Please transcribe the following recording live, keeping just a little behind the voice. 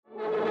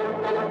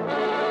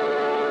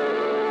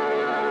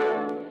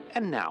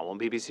And now on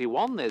BBC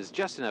One, there's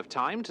just enough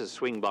time to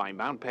swing by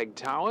Mount Peg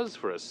Towers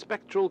for a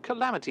spectral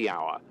calamity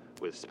hour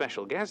with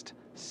special guest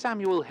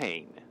Samuel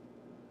Hayne.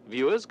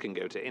 Viewers can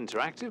go to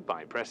interactive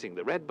by pressing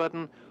the red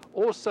button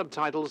or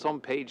subtitles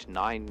on page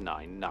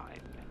 999.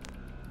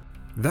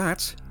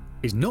 That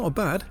is not a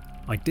bad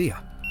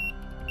idea.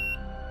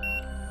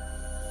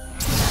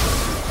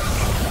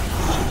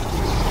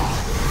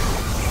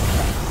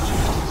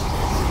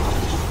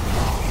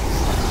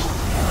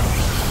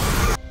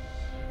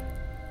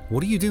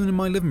 What are you doing in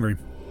my living room?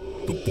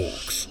 The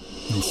box.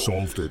 You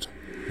solved it.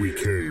 We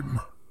came.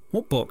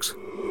 What box?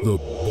 The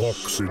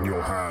box in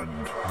your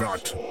hand.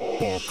 That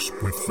box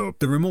with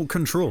the remote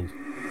control.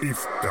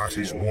 If that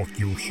is what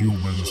you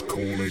humans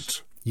call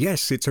it.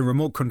 Yes, it's a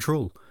remote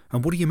control.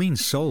 And what do you mean,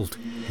 solved?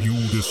 You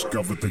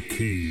discovered the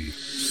key.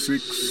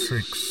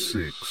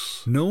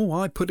 666. No,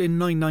 I put in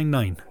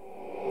 999.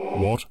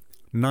 What?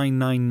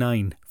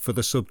 999 for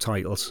the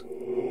subtitles.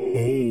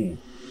 Oh.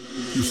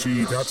 You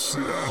see,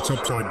 it's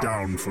upside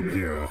down from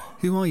here.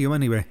 Who are you,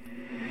 anyway?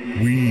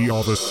 We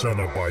are the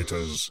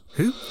Cenobiters.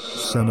 Who?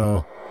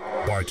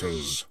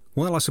 Cenobiters.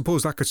 Well, I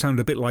suppose that could sound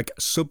a bit like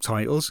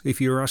subtitles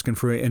if you were asking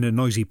for it in a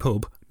noisy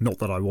pub. Not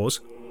that I was.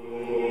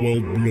 Well,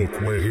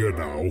 look, we're here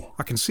now.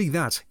 I can see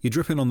that. You're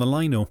dripping on the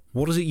lino.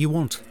 What is it you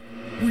want?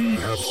 We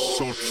have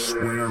such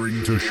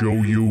swearing to show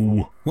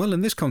you. Well,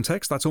 in this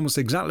context, that's almost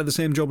exactly the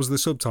same job as the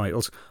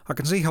subtitles. I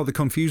can see how the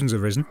confusion's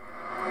arisen.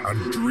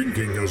 And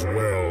drinking as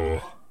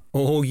well.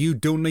 Oh, you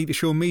don't need to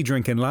show me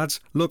drinking, lads.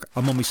 Look,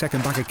 I'm on my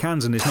second bag of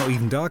cans and it's not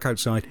even dark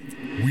outside.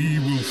 We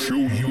will show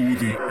you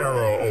the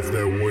error of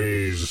their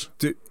ways.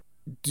 Do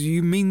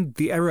you mean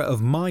the error of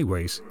my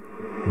ways?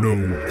 No,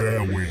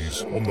 their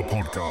ways, on the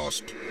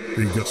podcast.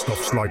 They get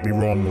stuff slightly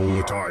wrong all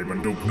the time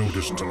and don't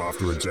notice until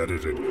after it's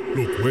edited.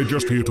 Look, we're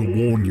just here to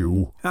warn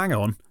you. Hang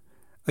on.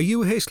 Are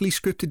you a hastily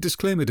scripted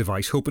disclaimer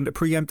device hoping to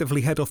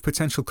preemptively head off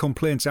potential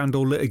complaints and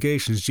or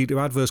litigations due to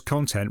adverse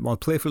content while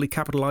playfully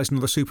capitalising on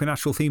the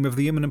supernatural theme of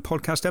the imminent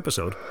podcast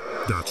episode?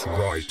 That's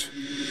right.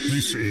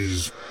 This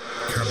is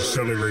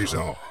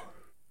Cancellerator.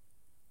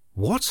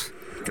 What?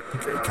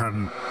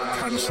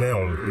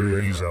 Cancel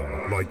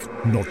eraser.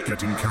 Like not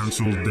getting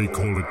cancelled, they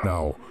call it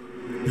now.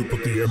 You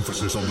put the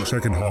emphasis on the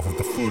second half of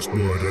the first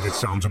word and it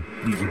sounds a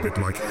little bit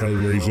like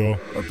Hellraiser.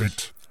 A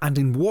bit. And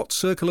in what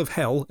circle of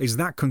hell is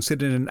that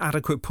considered an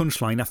adequate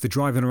punchline after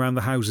driving around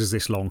the houses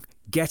this long?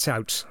 Get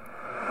out.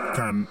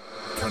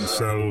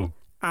 Cancel.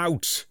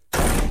 Out.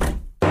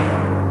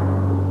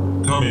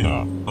 Coming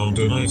up on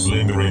tonight's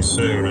lingering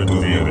stare into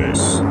the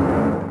abyss.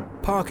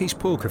 Parky's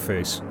poker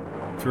face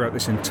throughout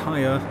this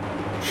entire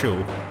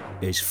show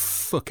is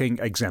fucking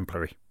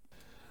exemplary.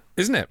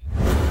 Isn't it?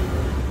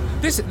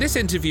 This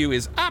interview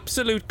is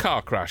absolute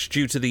car crash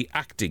due to the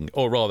acting,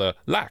 or rather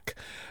lack.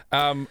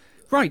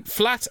 Right.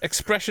 Flat,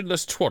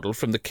 expressionless twaddle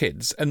from the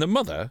kids, and the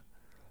mother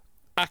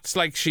acts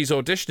like she's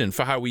auditioning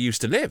for How We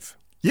Used to Live.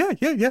 Yeah.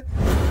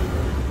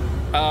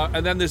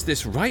 And then there's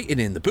this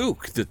writing in the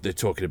book that they're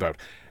talking about.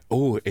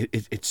 Oh,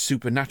 it's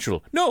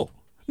supernatural. No,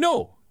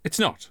 it's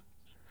not.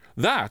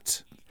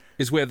 That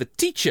is where the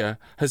teacher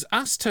has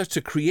asked her to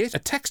create a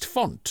text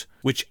font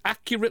which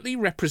accurately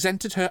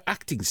represented her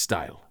acting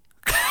style.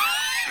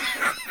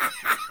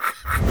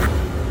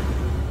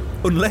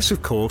 Unless,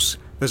 of course,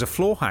 there's a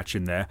floor hatch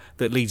in there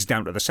that leads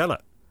down to the cellar.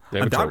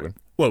 Well,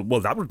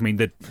 that would mean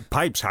that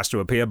Pipes has to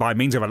appear by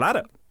means of a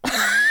ladder.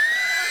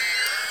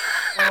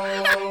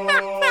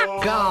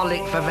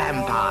 Garlic for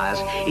vampires.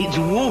 It's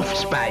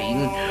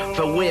wolfsbane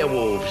for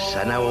werewolves.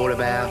 I know all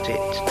about it.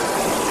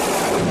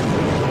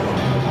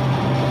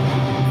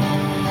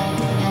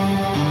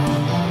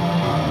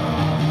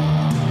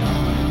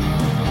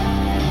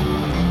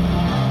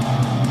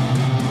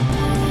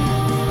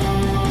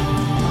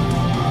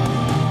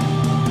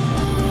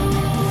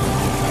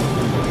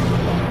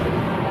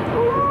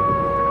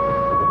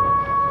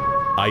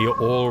 Are you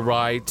all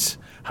right?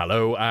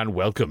 Hello and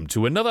welcome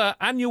to another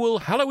annual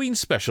Halloween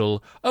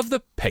special of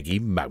the Peggy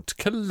Mount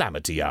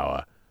Calamity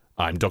Hour.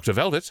 I'm Dr.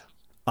 Velvet.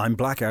 I'm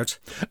Blackout.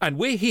 And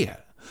we're here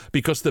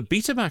because the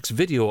Betamax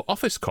video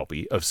office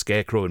copy of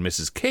Scarecrow and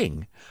Mrs.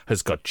 King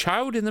has got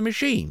chowed in the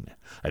machine,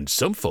 and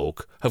some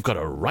folk have got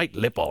a right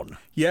lip on.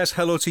 Yes,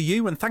 hello to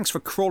you, and thanks for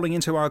crawling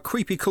into our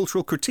creepy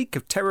cultural critique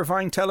of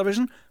terrifying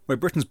television, where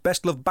Britain's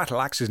best-loved battle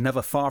axe is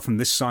never far from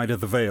this side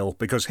of the veil,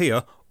 because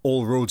here,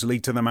 all roads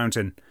lead to the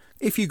mountain.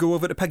 If you go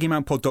over to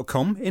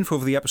peggymountpod.com, info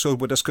for the episode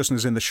we're discussing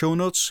is in the show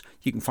notes.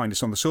 You can find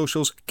us on the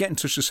socials, get in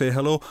touch to say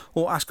hello,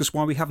 or ask us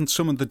why we haven't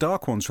summoned the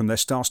Dark Ones from their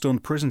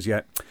star-stoned prisons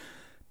yet.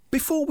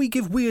 Before we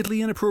give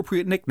weirdly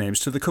inappropriate nicknames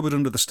to the cupboard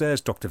under the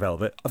stairs, Dr.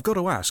 Velvet, I've got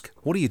to ask,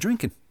 what are you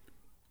drinking?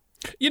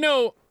 You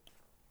know,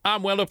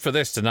 I'm well up for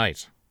this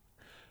tonight.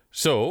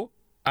 So,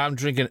 I'm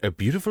drinking a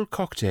beautiful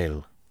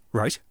cocktail.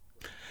 Right.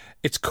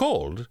 It's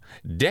called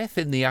Death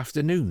in the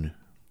Afternoon.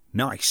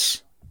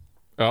 Nice.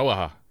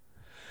 Oh,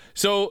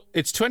 So,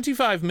 it's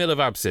 25 ml of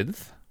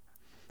absinthe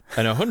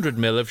and 100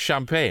 ml of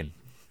champagne.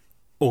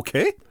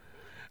 Okay.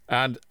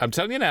 And I'm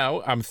telling you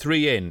now, I'm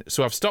 3 in,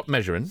 so I've stopped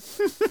measuring.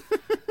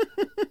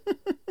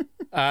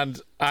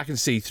 And I can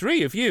see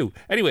 3 of you.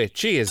 Anyway,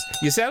 cheers.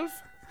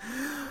 Yourself?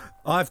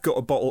 I've got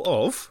a bottle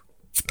of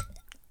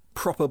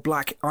proper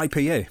black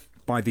IPA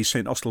by the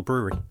St Austell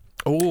Brewery.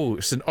 Oh,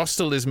 St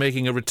Austell is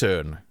making a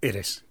return. It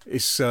is.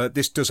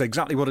 This does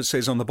exactly what it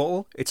says on the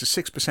bottle. It's a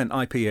 6%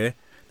 IPA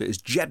that is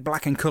jet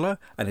black in colour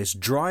and is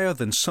drier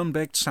than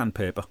sun-baked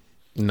sandpaper.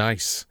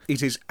 Nice.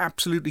 It is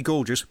absolutely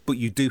gorgeous, but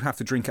you do have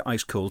to drink it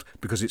ice cold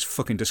because it's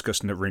fucking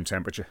disgusting at room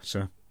temperature.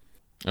 So,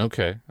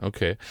 Okay.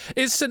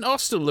 Is St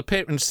Austell the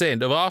patron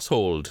saint of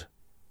arsehold?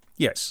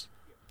 yes.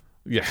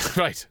 Yeah,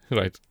 right.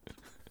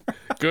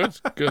 Good.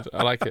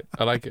 I like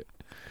it.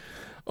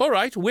 All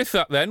right, with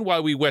that then,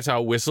 while we wet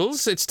our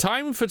whistles, it's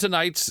time for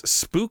tonight's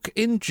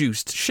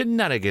spook-induced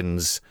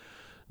shenanigans.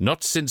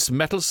 Not since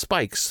metal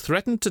spikes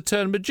threatened to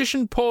turn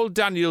magician Paul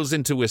Daniels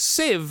into a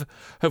sieve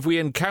have we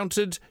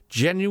encountered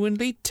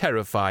genuinely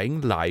terrifying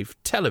live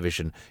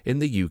television in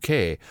the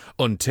UK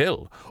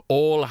until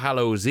All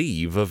Hallows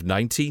Eve of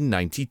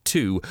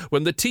 1992,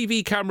 when the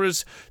TV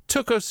cameras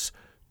took us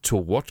to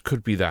what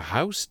could be the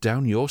house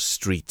down your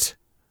street.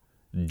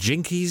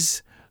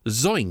 Jinkies,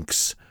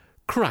 zoinks,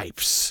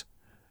 cripes.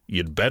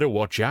 You'd better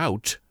watch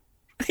out.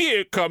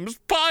 Here comes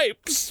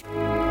Pipes!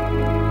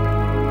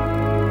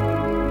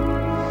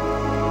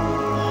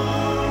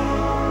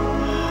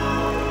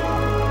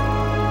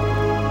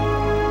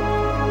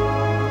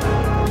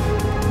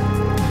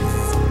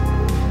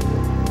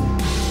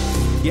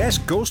 Yes,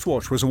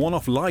 Ghostwatch was a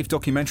one-off live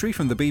documentary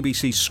from the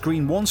BBC's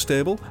Screen One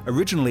stable,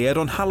 originally aired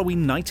on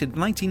Halloween night in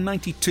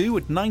 1992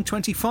 at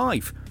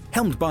 9:25.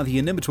 Helmed by the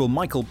inimitable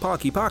Michael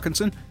Parky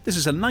Parkinson, this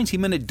is a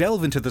 90-minute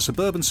delve into the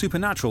suburban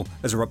supernatural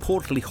as a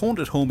reportedly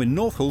haunted home in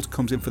Northolt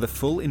comes in for the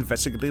full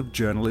investigative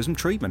journalism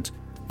treatment.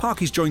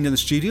 Parky's joined in the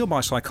studio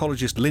by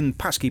psychologist Lynn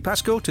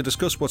Pasco to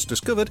discuss what's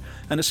discovered,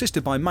 and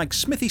assisted by Mike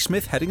Smithy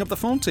Smith heading up the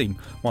phone team,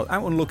 while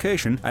out on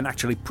location and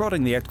actually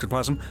prodding the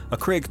ectoplasm are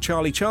Craig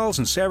Charlie Charles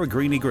and Sarah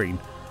Greeny Green.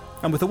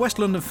 And with the West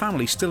London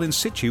family still in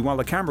situ while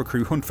the camera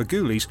crew hunt for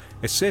ghoulies,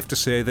 it's safe to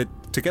say that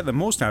to get the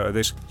most out of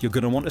this, you're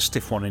going to want a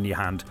stiff one in your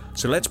hand.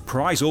 So let's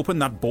prise open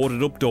that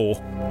boarded up door.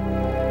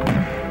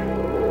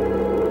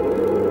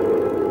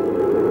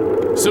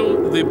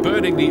 So, the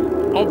burningly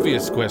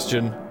obvious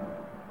question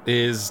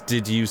is,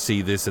 did you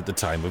see this at the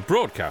time of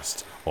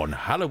broadcast on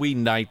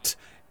Halloween night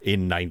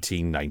in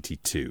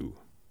 1992?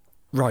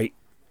 Right.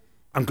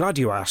 I'm glad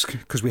you asked,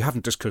 because we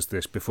haven't discussed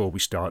this before we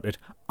started.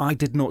 I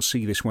did not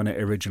see this when it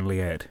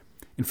originally aired.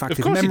 In fact,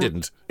 Of course you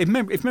didn't.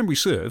 If memory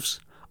serves,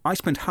 I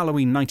spent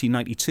Halloween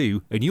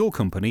 1992 in your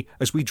company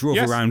as we drove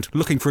around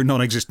looking for a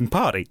non-existent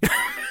party.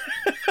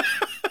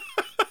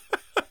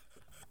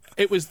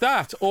 It was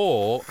that,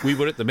 or we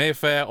were at the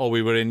Mayfair, or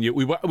we were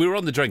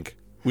on the drink.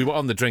 We were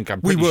on the drink,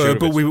 I'm pretty sure.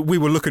 But we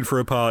were looking for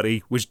a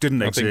party which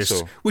didn't exist,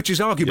 think so. which is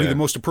arguably the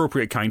most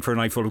appropriate kind for a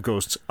night full of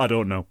ghosts. I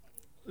don't know.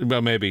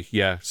 Well, maybe,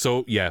 yeah.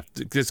 So, yeah,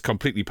 this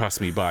completely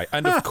passed me by.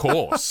 And, of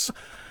course,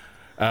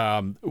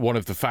 one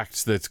of the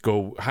facts that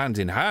go hand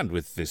in hand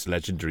with this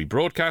legendary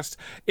broadcast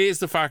is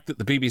the fact that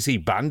the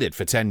BBC banned it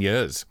for 10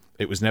 years.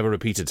 It was never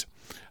repeated.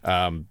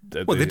 Well,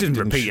 they didn't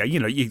repeat it. You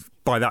know,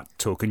 by that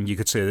token, you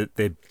could say that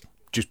they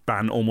just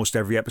ban almost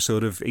every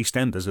episode of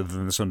EastEnders other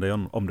than the Sunday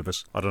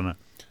Omnibus. I don't know.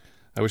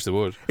 I wish they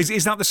would.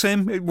 Is that the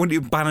same? Wouldn't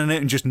you banning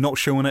it and just not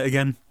showing it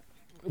again?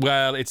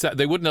 Well, it's that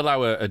they wouldn't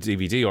allow a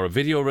DVD or a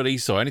video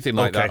release or anything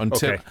like that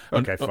until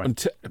fine.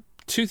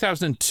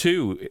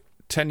 2002.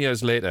 10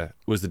 years later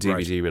was the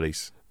DVD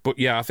release. But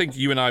yeah, I think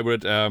you and I were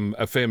at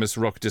a famous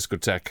rock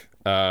discotheque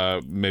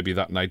maybe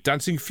that night,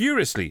 dancing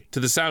furiously to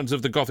the sounds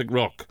of the gothic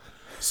rock.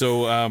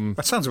 So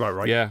that sounds about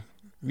right.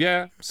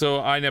 Yeah. So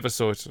I never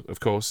saw it, of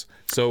course.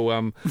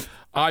 So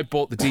I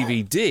bought the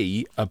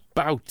DVD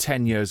about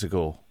 10 years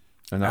ago,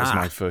 and that was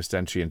my first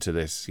entry into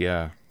this.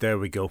 Yeah, there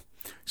we go.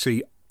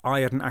 See, I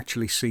hadn't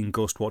actually seen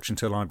Ghostwatch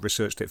until I'd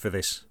researched it for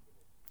this.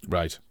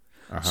 Right.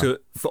 So,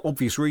 for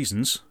obvious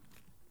reasons,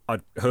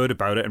 I'd heard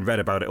about it and read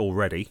about it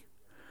already.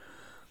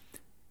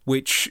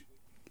 Which,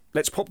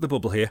 let's pop the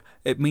bubble here,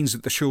 it means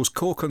that the show's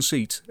core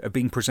conceit of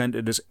being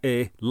presented as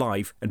A,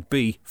 live, and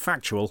B,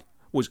 factual,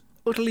 was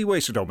utterly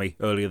wasted on me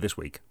earlier this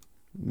week.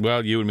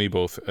 Well, you and me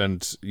both,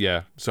 and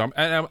yeah. So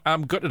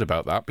I'm gutted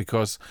about that,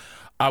 because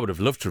I would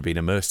have loved to have been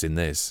immersed in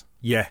this.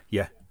 Yeah.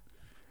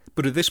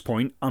 But at this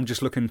point, I'm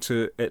just looking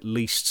to at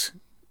least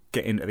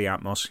get into the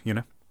atmos, you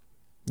know?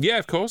 Yeah,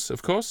 of course.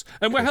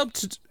 And we're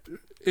helped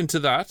into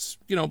that,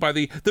 you know, by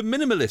the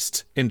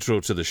minimalist intro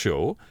to the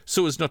show,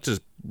 so as not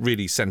to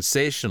really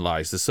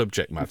sensationalise the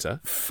subject matter.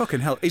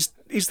 Fucking hell.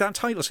 Is that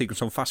title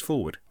sequence on Fast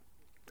Forward?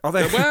 Are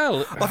they,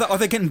 well, are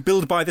they getting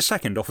billed by the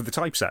second off of the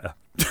typesetter?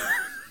 Do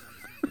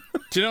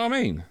you know what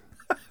I mean?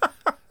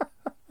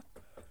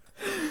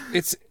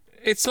 It's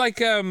like...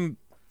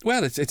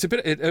 Well, it's a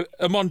bit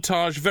a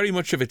montage, very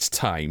much of its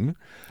time.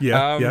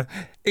 Yeah.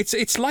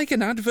 It's like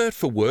an advert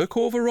for work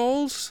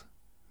overalls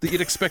that you'd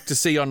expect to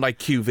see on like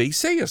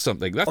QVC or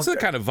something. That's the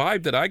kind of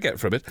vibe that I get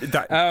from it.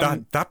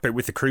 That bit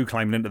with the crew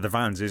climbing into the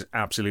vans is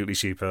absolutely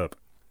superb.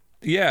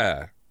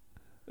 Yeah,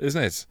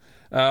 isn't it?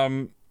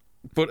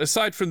 But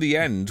aside from the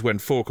end, when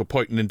folk are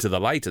pointing into the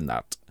light and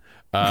that,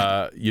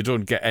 You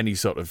don't get any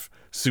sort of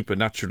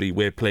supernaturally,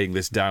 we're playing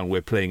this down,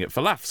 we're playing it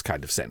for laughs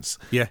kind of sense.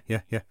 Yeah.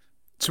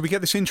 So we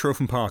get this intro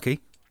from Parky.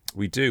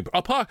 We do.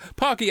 Oh,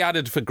 Parky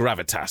added for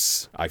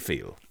gravitas, I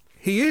feel.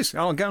 He is.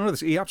 I'll get on with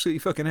this. He absolutely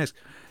fucking is.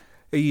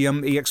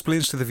 He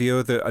explains to the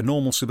viewer that a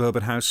normal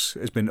suburban house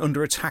has been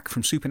under attack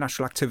from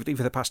supernatural activity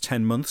for the past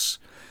 10 months.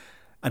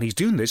 And he's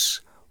doing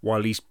this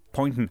while he's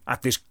pointing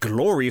at this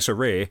glorious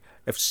array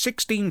of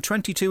 16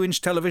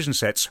 22-inch television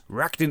sets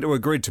racked into a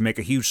grid to make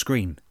a huge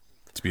screen.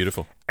 It's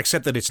beautiful.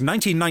 Except that it's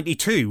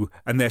 1992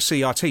 and they're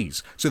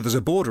CRTs, so there's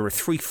a border of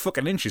 3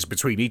 fucking inches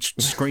between each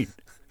screen.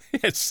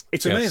 Yes.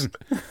 It's amazing.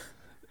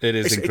 It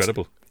is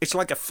incredible. It's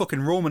like a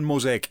fucking Roman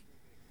mosaic.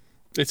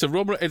 It's a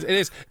Roman. It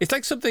is. It's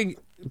like something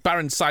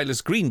Baron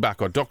Silas Greenback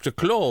or Dr.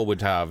 Claw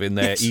would have in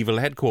their evil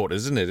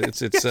headquarters, isn't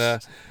it? It's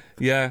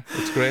yeah,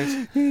 it's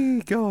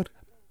great. God.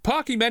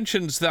 Parky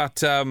mentions that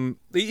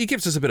he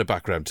gives us a bit of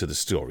background to the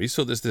story.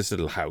 So there's this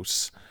little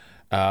house.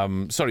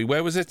 Sorry,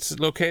 where was it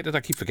located? I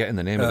keep forgetting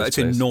the name of this it's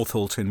place. in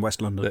Northolt in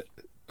West London.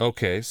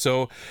 Okay,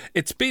 so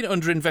it's been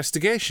under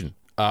investigation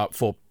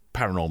for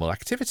paranormal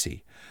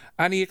activity.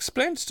 And he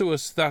explains to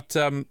us that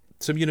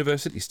some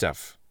university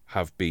staff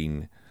have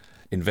been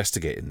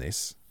investigating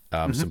this,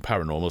 some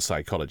paranormal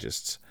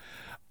psychologists.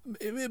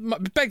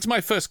 It begs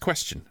my first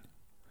question.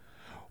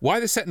 Why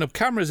are they setting up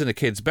cameras in a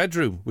kid's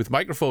bedroom with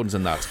microphones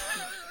and that?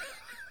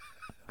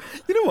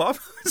 You know what?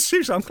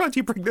 Seriously, I'm glad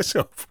you bring this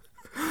up.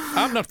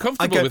 I'm not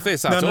comfortable with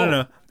this at all.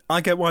 No.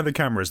 I get why the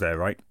camera's there,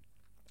 right?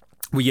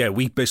 Well, yeah,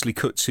 we basically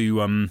cut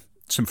to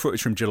some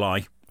footage from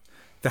July.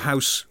 The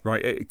house,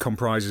 right, it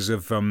comprises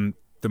of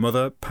the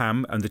mother,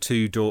 Pam, and the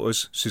 2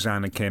 daughters,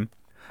 Suzanne and Kim.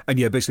 And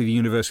yeah, basically the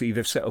university,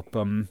 they've set up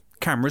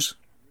cameras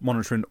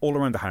monitoring all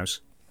around the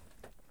house,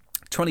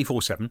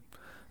 24/7,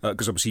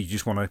 because obviously you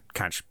just want to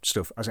catch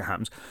stuff as it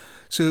happens.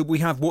 So we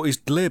have what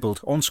is labelled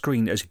on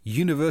screen as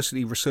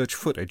university research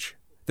footage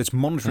that's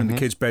monitoring the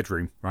kid's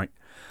bedroom, right?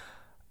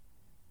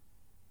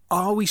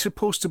 Are we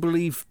supposed to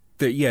believe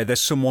that, yeah, there's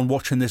someone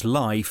watching this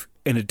live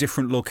in a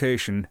different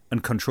location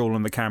and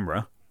controlling the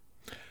camera?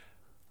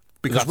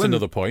 Because that's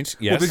another point,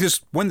 yes. Well,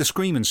 because when the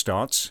screaming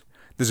starts,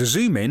 there's a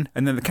zoom in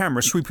and then the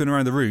camera swooping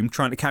around the room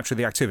trying to capture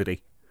the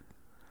activity.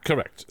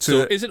 Correct.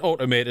 So is it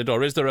automated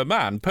or is there a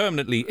man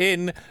permanently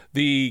in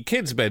the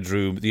kid's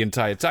bedroom the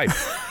entire time?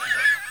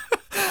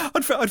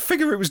 I'd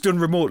figure it was done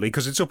remotely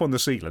because it's up on the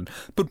ceiling.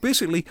 But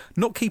basically,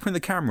 not keeping the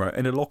camera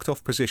in a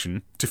locked-off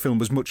position to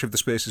film as much of the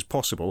space as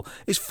possible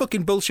is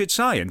fucking bullshit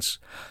science.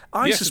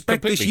 I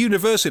suspect this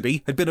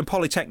university had been a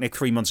polytechnic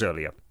 3 months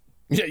earlier.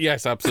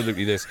 Yes,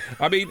 absolutely this.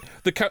 I mean,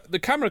 the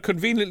camera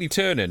conveniently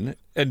turning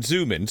and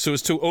zooming so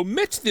as to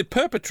omit the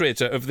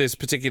perpetrator of this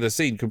particular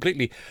scene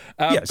completely.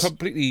 Yes.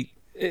 Completely.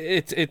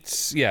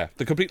 It's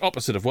the complete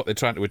opposite of what they're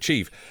trying to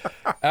achieve.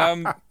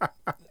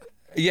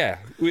 Yeah,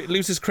 it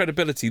loses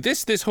credibility.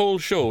 This whole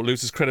show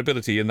loses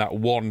credibility in that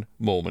one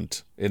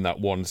moment, in that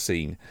one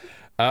scene.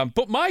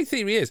 But my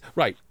theory is,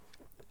 right,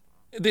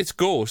 this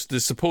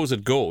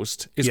supposed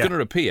ghost, is going to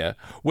appear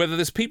whether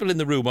there's people in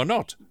the room or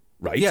not,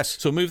 right?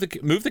 Yes. So move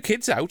the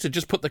kids out and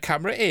just put the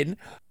camera in.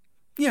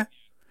 Yeah.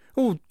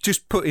 Or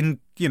just put in,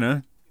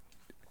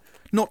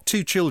 not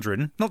 2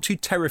 children, not 2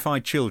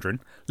 terrified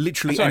children,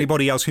 literally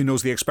anybody else who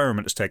knows the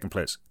experiment has taken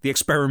place. The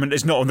experiment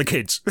is not on the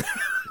kids.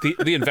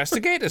 The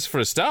investigators, for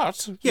a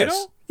start.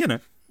 Yes,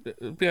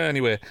 Yeah,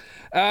 anyway.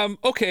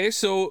 Okay,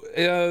 so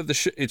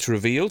it's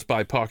revealed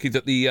by Parky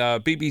that the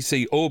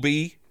BBC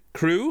OB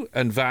crew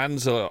and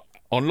vans are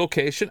on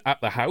location at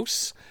the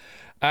house.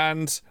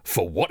 And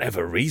for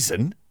whatever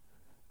reason,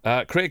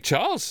 Craig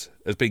Charles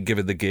has been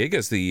given the gig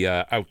as the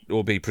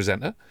OB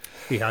presenter.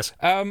 He has.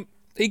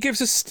 He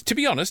gives us, to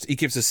be honest,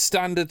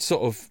 standard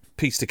sort of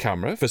piece to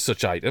camera for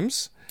such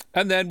items.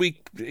 And then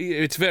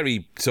it's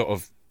very sort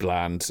of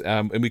bland.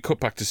 And we cut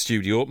back to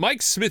studio.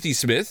 Mike Smithy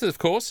Smith, of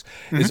course,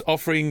 is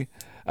offering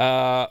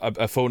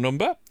a phone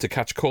number to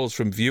catch calls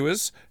from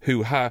viewers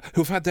who've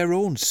had their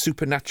own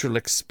supernatural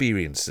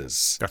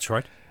experiences. That's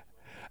right.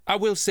 I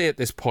will say at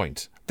this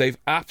point, they've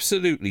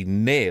absolutely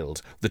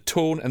nailed the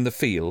tone and the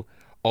feel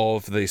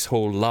of this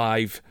whole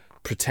live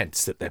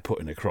pretense that they're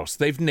putting across.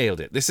 They've nailed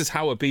it. This is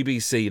how a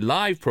BBC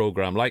live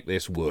programme like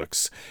this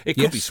works. It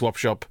could be Swap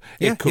Shop.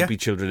 It could be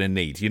Children in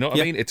Need. You know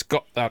what I mean? It's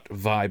got that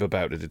vibe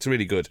about it. It's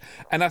really good.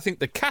 And I think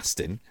the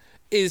casting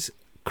is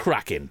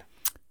cracking.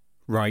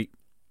 Right.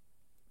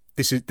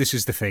 This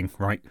is the thing,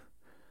 right?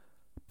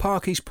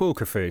 Parky's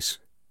poker face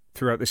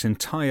throughout this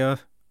entire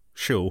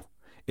show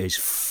is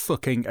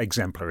fucking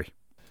exemplary.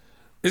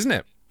 Isn't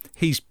it?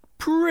 He's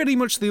pretty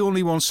much the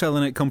only one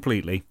selling it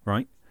completely,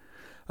 right?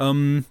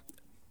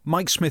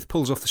 Mike Smith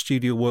pulls off the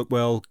studio work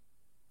well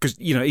because,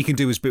 he can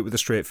do his bit with a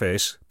straight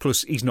face.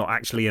 Plus, he's not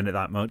actually in it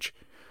that much.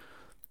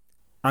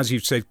 As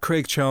you've said,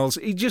 Craig Charles,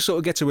 he just sort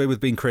of gets away with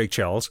being Craig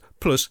Charles.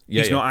 Plus,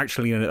 he's not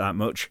actually in it that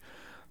much.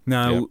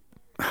 Now,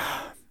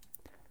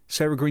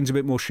 Sarah Green's a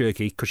bit more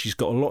shaky because she's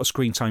got a lot of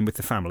screen time with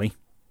the family.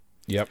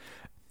 Yep.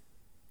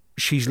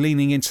 She's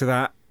leaning into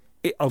that.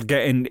 I'll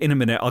get in a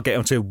minute. I'll get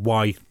onto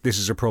why this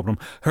is a problem.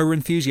 Her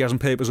enthusiasm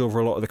papers over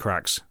a lot of the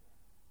cracks.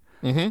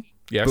 Mm-hmm.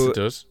 Yes, but it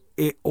does.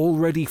 it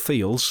already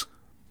feels,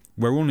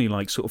 we're only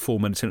like sort of 4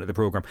 minutes into the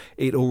programme,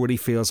 it already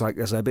feels like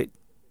there's a bit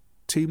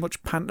too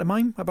much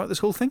pantomime about this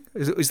whole thing.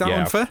 Is that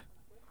unfair?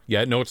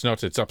 Yeah, no, it's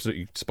not. It's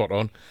absolutely spot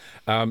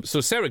on.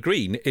 So Sarah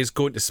Green is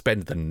going to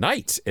spend the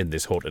night in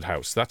this haunted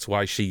house. That's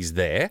why she's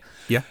there.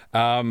 Yeah.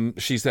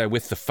 She's there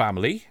with the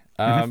family.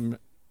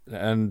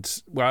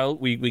 And, well,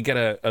 we get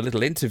a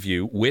little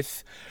interview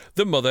with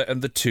the mother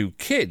and the 2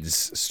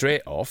 kids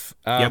straight off.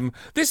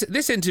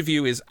 This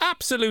interview is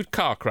absolute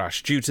car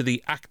crash due to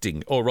the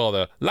acting, or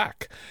rather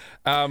lack.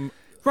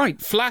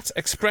 Right. Flat,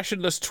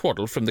 expressionless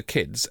twaddle from the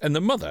kids, and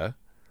the mother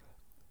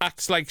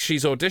acts like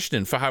she's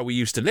auditioning for How We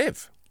Used to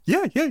Live.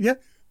 Yeah.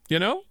 You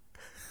know?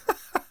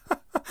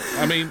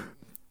 I mean...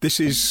 This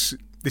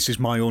is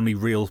my only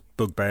real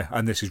bugbear,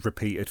 and this is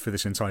repeated for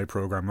this entire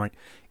programme, right?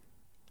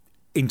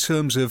 In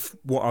terms of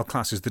what I'll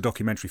class as the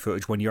documentary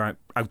footage when you're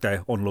out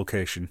there on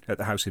location at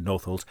the house in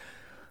Northolt,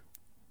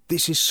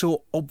 this is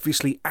so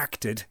obviously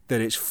acted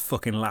that it's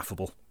fucking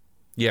laughable.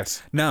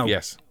 Yes. Now,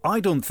 yes. I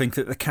don't think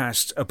that the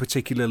cast are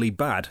particularly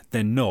bad.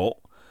 They're not.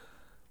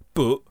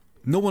 But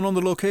no one on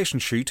the location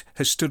shoot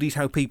has studied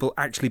how people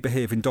actually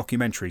behave in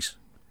documentaries.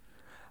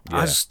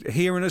 Yeah. As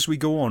here and as we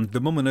go on, the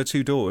mum and her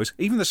 2 daughters,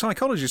 even the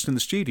psychologist in the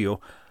studio,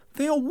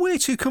 they are way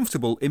too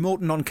comfortable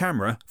emoting on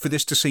camera for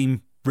this to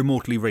seem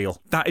remotely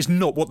real. That is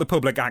not what the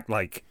public act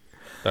like.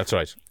 That's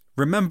right.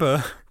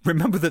 Remember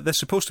that they're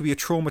supposed to be a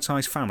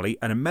traumatised family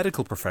and a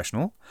medical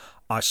professional.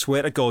 I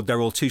swear to God,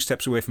 they're all 2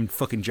 steps away from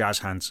fucking jazz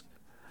hands.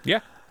 Yeah,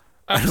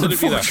 And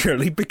absolutely.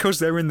 unfortunately, because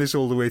they're in this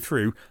all the way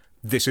through,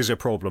 this is a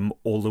problem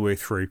all the way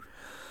through.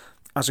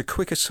 As a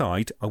quick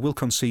aside, I will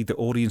concede that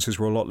audiences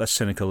were a lot less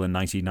cynical in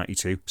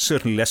 1992.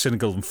 Certainly less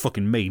cynical than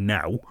fucking me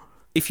now.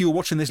 If you were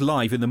watching this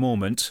live in the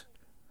moment,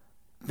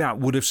 that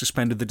would have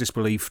suspended the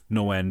disbelief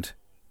no end.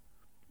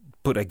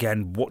 But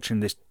again, watching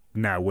this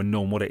now and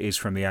knowing what it is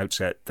from the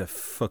outset, the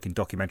fucking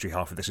documentary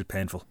half of this is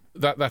painful.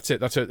 That's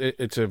it.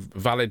 It's a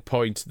valid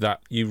point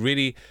that you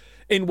really...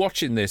 In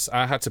watching this,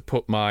 I had to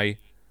put my...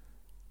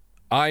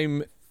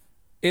 I'm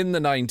in the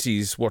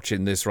 90s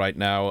watching this right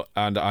now,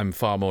 and I'm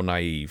far more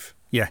naive.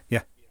 Yeah.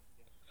 There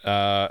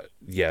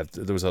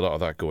was a lot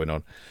of that going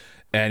on.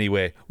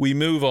 Anyway, we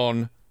move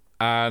on,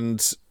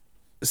 and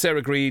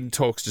Sarah Green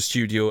talks to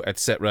studio,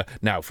 etc.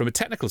 Now, from a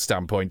technical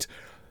standpoint,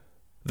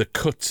 the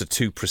cuts are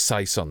too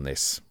precise on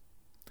this.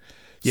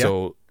 Yeah.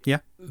 So Yeah.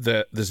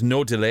 there's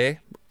no delay,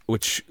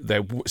 which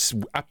there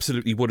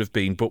absolutely would have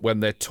been, but when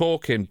they're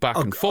talking back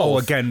and forth... Oh,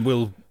 again,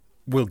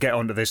 we'll get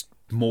onto this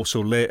more so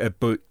later,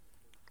 but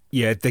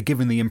yeah, they're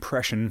giving the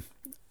impression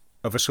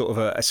of a sort of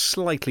a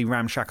slightly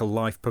ramshackle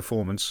live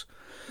performance.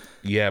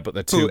 Yeah, but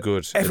they're too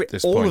good at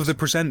this all point. of the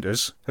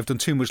presenters have done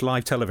too much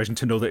live television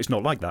to know that it's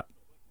not like that.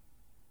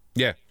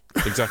 Yeah,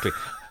 exactly.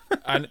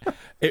 And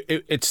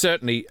it's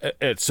certainly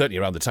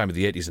around the time of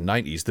the 80s and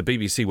 90s, the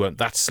BBC weren't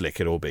that slick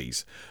at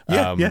OBs.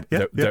 Yeah.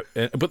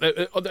 But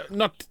they're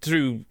not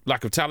through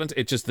lack of talent,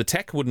 it's just the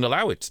tech wouldn't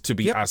allow it to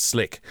be as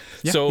slick.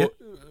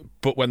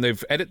 But when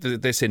they've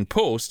edited this in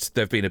post,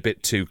 they've been a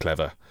bit too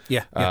clever.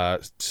 Yeah. I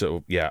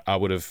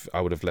would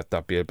have let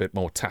that be a bit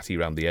more tatty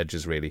around the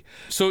edges, really.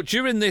 So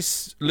during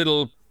this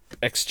little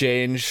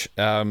exchange,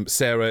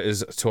 Sarah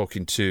is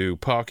talking to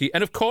Parky,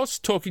 and of course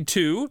talking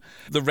to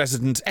the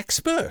resident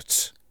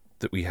expert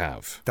that we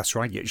have. That's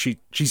right. Yeah,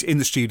 she's in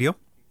the studio.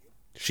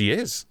 She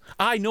is.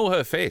 I know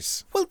her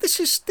face. Well, this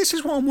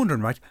is what I'm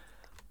wondering, right?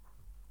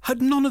 Had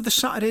none of the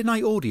Saturday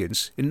night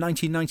audience in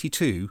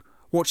 1992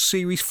 watched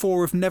series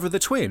 4 of Never the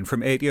Twin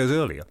from 8 years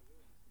earlier?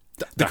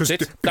 Because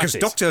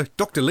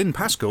Dr. Lynn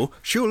Pascoe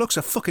sure looks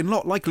a fucking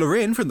lot like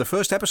Lorraine from the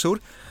first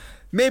episode.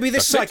 Maybe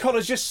this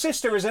psychologist's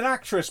sister is an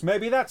actress.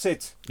 Maybe that's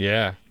it.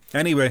 Yeah.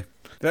 Anyway,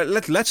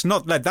 let's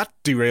not let that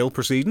derail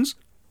proceedings.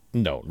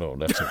 No,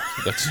 let's not.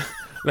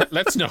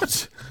 Let's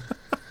not.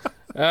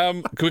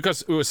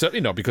 Because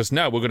certainly not. Because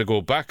now we're going to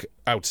go back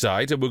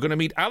outside and we're going to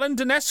meet Alan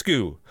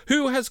Donescu,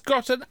 who has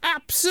got an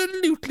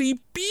absolutely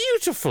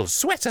beautiful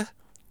sweater.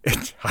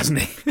 Hasn't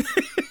he?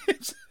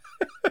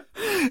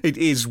 It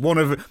is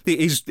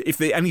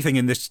if anything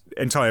in this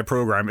entire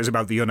programme is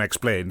about the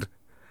unexplained,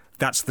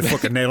 that's the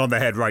fucking nail on the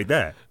head right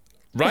there.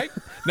 Right?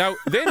 Now,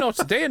 they're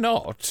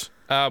not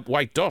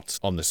white dots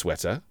on the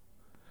sweater.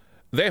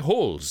 They're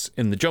holes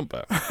in the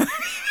jumper.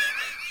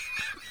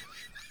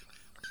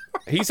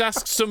 He's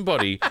asked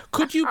somebody,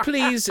 could you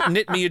please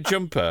knit me a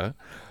jumper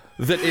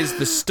that is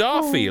the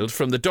Starfield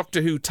from the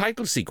Doctor Who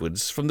title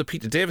sequence from the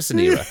Peter Davison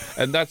era?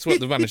 And that's what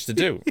they've managed to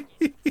do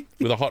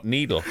with a hot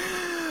needle.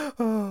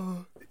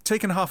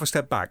 Taking half a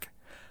step back,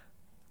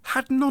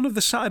 had none of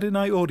the Saturday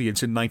night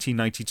audience in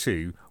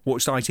 1992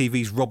 watched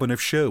ITV's Robin of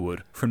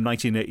Sherwood from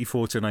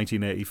 1984 to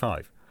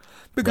 1985?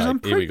 Because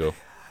right, here we go.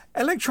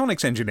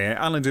 Electronics engineer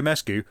Alan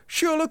Donescu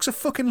sure looks a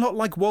fucking lot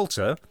like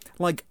Walter,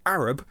 like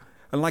Arab,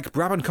 and like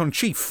Brabant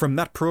Conchief from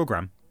that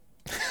programme.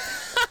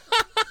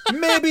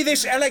 Maybe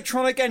this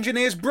electronic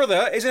engineer's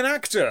brother is an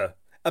actor.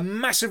 A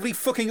massively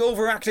fucking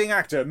overacting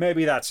actor.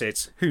 Maybe that's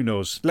it. Who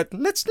knows?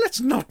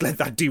 Let's not let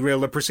that derail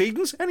the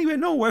proceedings. Anyway,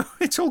 no,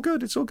 it's all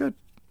good. It's all good.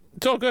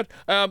 It's all good.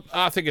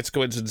 I think it's a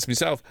coincidence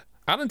myself.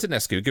 Alan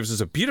Tonescu gives us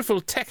a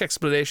beautiful tech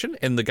explanation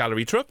in the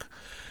gallery truck.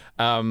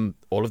 All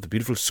of the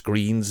beautiful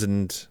screens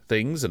and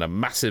things, and a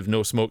massive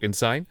no smoking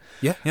sign.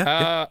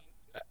 Yeah.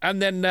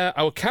 And then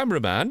our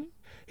cameraman,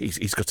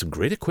 he's got some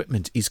great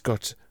equipment. He's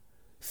got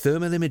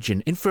thermal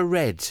imaging,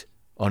 infrared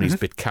on his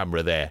bit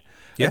camera there.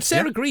 Yeah, and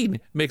Sarah Green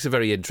makes a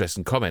very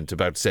interesting comment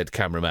about said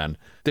cameraman,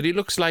 that he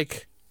looks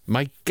like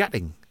Mike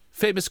Gatting,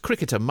 famous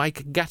cricketer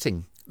Mike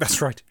Gatting.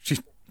 That's right.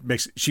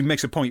 She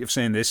makes a point of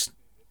saying this,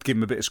 give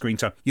him a bit of screen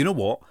time. You know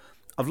what?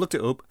 I've looked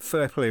it up.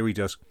 Fair play, he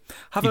does.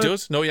 He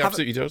does? No, he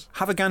absolutely does.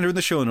 Have a gander in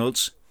the show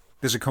notes.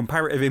 There's a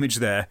comparative image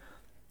there.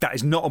 That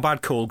is not a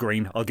bad call,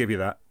 Green. I'll give you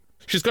that.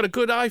 She's got a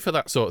good eye for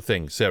that sort of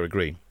thing, Sarah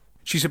Green.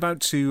 She's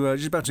about to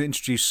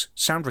introduce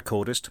sound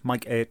recordist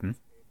Mike Ayton.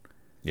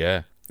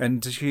 Yeah.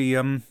 And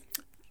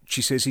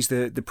she says he's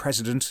the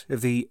president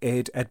of the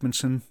Ade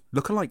Edmondson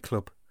Lookalike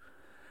Club.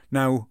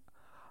 Now,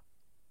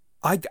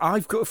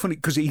 I've got a funny,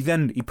 because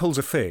he pulls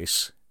a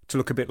face to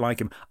look a bit like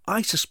him.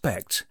 I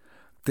suspect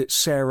that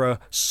Sarah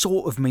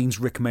sort of means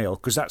Rick Mail,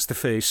 because that's the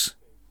face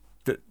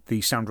that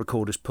the sound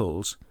recordist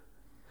pulls.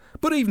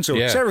 But even so,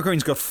 Sarah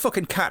Green's got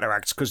fucking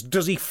cataracts, because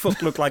does he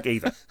look like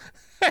either?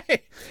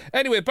 Hey,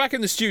 anyway, back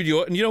in the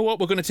studio, and you know what?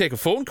 We're going to take a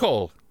phone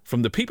call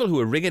from the people who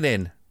are ringing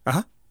in.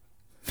 Uh-huh.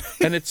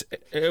 And it's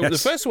the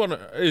first one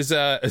is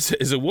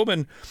a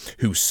woman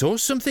who saw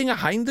something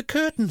behind the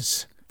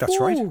curtains. That's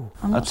right.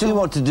 I'll tell you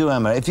what to do,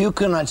 Emma. If you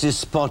can actually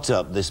spot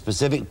up the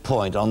specific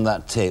point on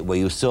that tape where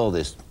you saw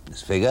this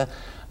figure,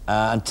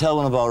 and tell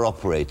one of our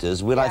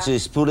operators, we'll actually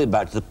spool it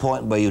back to the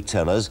point where you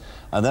tell us,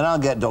 and then I'll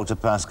get Dr.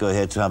 Pascoe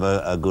here to have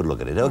a good look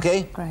at it,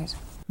 OK? Great.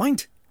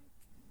 Mind,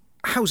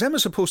 how's Emma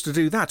supposed to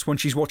do that when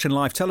she's watching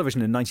live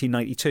television in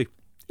 1992?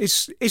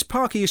 Is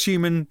Parky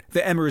assuming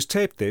that Emma has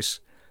taped this,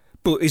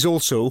 but is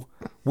also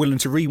willing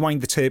to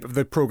rewind the tape of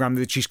the programme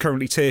that she's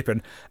currently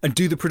taping and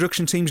do the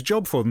production team's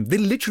job for them? They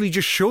literally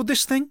just showed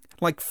this thing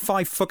like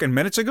 5 fucking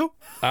minutes ago.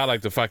 I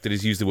like the fact that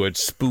he's used the word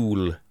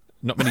spool.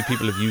 Not many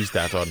people have used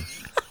that on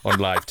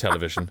live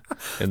television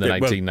in the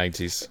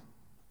 1990s.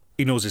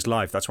 He knows it's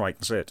live, that's why I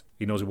can say it.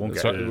 He knows it won't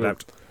get edited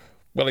out.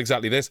 Well,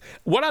 exactly this.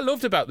 What I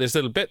loved about this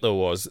little bit, though,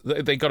 was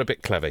they got a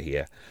bit clever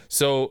here.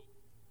 So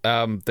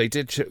they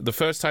did... the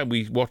first time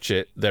we watch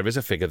it, there is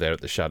a figure there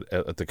at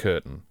the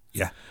curtain.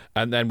 Yeah.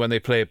 And then when they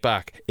play it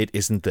back, it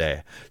isn't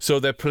there. So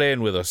they're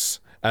playing with us.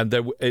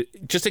 And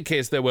just in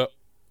case there were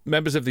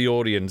members of the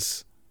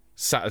audience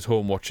sat at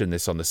home watching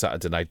this on the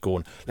Saturday night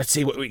going, let's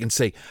see what we can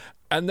see.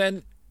 And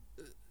then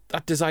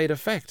that desired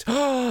effect.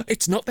 Oh,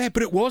 it's not there,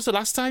 but it was the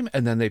last time.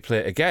 And then they play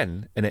it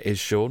again, and it is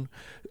shown.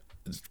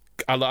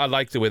 I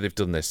like the way they've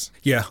done this.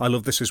 Yeah, I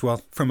love this as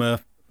well. From a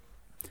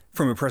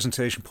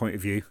presentation point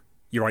of view,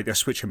 you're right, they're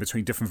switching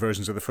between different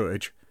versions of the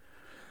footage.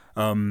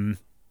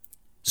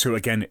 So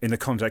again, in the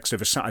context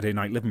of a Saturday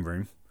night living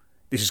room,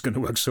 this is going to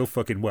work so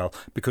fucking well,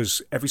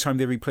 because every time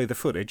they replay the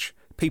footage,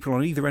 people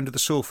on either end of the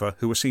sofa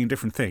who are seeing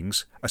different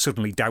things are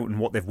suddenly doubting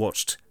what they've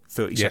watched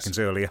 30 seconds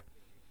earlier.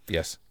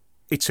 Yes.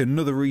 It's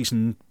another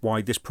reason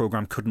why this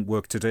programme couldn't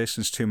work today,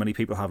 since too many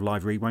people have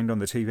live rewind on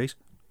their TVs.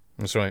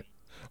 That's right.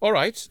 All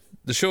right,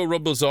 the show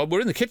rumbles on.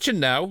 We're in the kitchen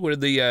now. We're in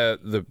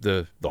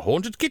the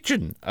haunted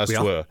kitchen, as it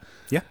were.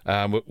 Yeah.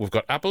 We've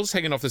got apples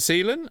hanging off the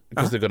ceiling,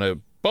 because they're going to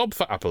bob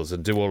for apples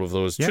and do all of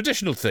those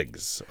traditional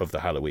things of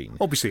the Halloween.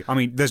 Obviously, I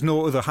mean, there's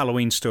no other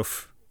Halloween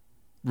stuff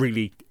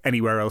really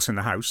anywhere else in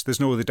the house. There's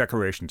no other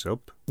decorations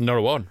up. Not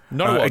a one.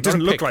 Not a one. It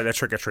doesn't look like they're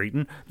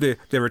trick-or-treating. They're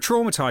a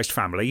traumatised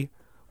family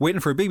waiting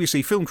for a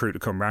BBC film crew to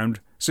come round,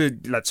 so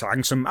let's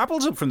hang some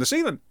apples up from the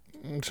ceiling.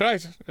 That's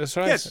right. That's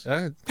right. Yes.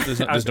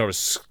 There's not a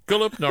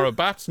scallop, nor a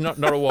bat, not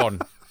a one in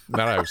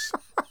that house.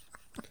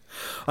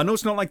 I know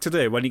it's not like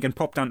today when you can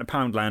pop down to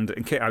Poundland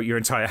and kit out your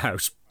entire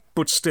house,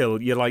 but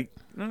still, you're like,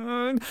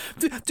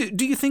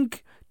 do you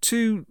think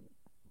two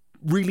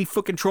really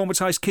fucking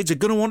traumatised kids are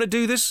going to want to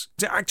do this?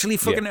 To actually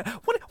fucking... When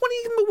are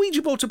you giving a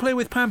Ouija board to play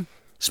with, Pam?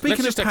 Speaking Let's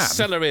of just Pam...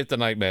 accelerate the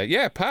nightmare.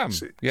 Yeah, Pam.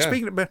 Yeah.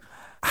 Speaking of...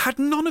 Had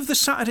none of the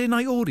Saturday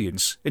night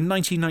audience in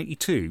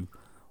 1992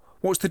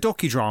 watched the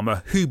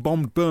docudrama Who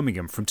Bombed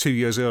Birmingham from 2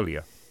 years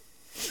earlier?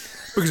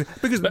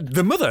 Because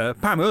the mother,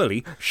 Pam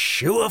Early,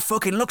 sure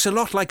fucking looks a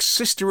lot like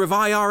Sister of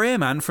IRA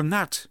Man from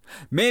that.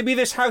 Maybe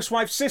this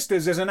Housewife's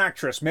Sisters is an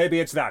actress.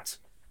 Maybe it's that.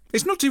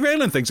 It's not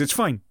derailing things. It's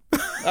fine.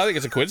 I think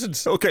it's a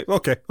coincidence. Okay.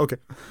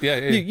 Yeah.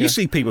 You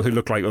see people who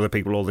look like other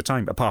people all the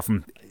time, apart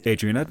from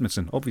Adrian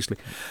Edmondson, obviously.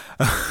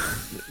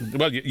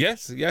 Well,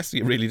 yes,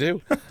 you really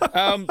do.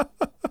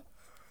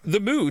 The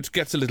mood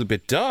gets a little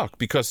bit dark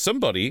because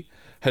somebody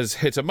has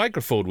hit a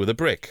microphone with a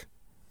brick.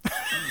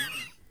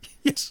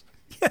 Yes.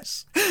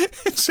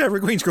 And Sarah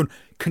Green's going,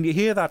 can you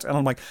hear that? And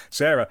I'm like,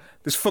 Sarah,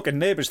 there's fucking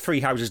neighbours 3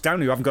 houses down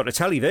who haven't got a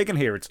telly. They can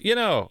hear it. You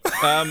know,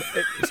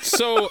 it's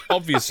so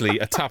obviously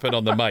a tapping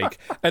on the mic.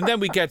 And then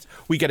we get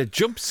a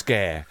jump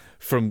scare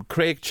from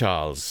Craig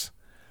Charles,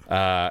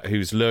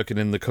 who's lurking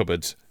in the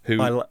cupboard.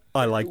 Who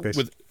I like this.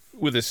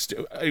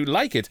 You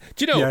like it?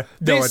 Do you know? Yeah,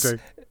 no, I do.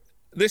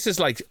 This is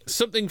like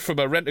something from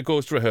a Rent a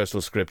Ghost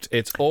rehearsal script.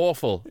 It's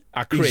awful.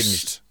 I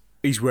cringed.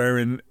 He's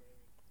wearing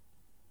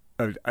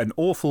an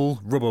awful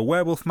rubber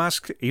werewolf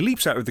mask. He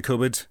leaps out of the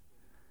cupboard,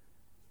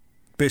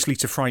 basically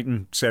to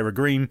frighten Sarah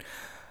Green.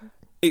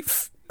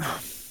 It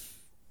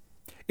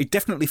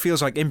definitely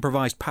feels like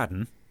improvised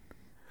pattern,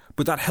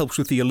 but that helps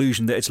with the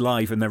illusion that it's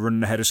live and they're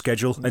running ahead of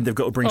schedule and they've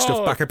got to bring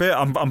stuff back a bit.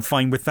 I'm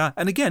fine with that.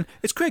 And again,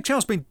 it's Craig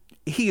Charles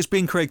he is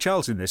being Craig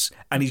Charles in this,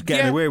 and he's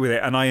getting away with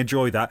it, and I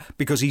enjoy that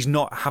because he's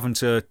not having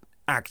to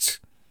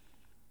act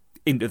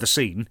into the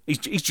scene. He's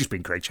just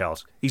being Craig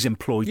Charles. He's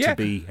employed to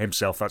be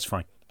himself. That's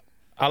fine.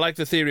 I like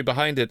the theory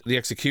behind it. The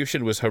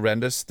execution was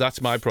horrendous.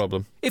 That's my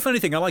problem. If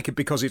anything, I like it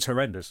because it's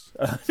horrendous.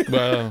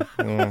 Well,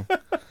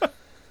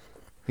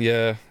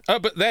 yeah. Oh,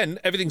 but then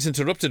everything's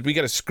interrupted. We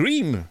get a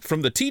scream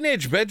from the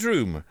teenage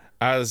bedroom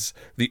as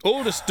the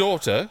oldest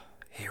daughter...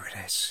 Here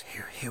it is.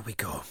 Here we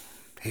go.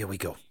 Here we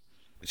go.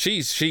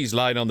 She's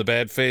lying on the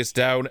bed, face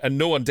down, and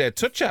no one dare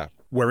touch her.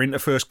 We're into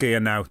first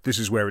gear now. This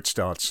is where it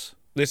starts.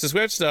 This is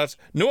where it starts.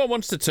 No one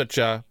wants to touch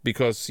her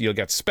because you'll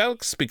get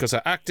spelks because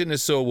her acting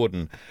is so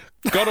wooden.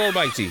 God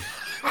almighty.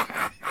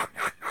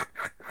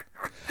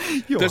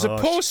 There's a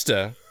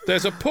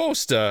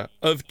poster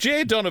of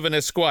J. Donovan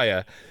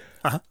Esquire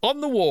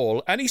on the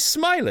wall, and he's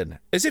smiling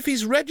as if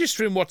he's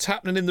registering what's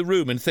happening in the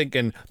room and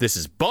thinking, this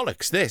is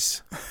bollocks,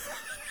 this.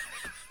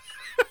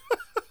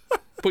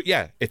 But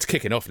yeah, it's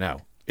kicking off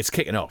now. It's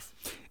kicking off.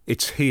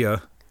 It's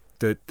here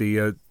that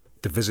the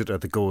visitor,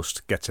 the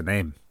ghost, gets a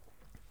name.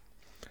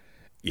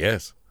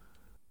 Yes.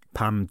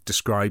 Pam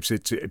describes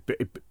it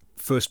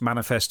first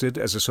manifested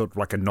as a sort of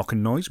like a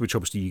knocking noise, which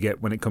obviously you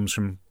get when it comes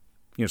from,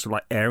 sort of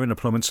like air in a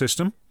plumbing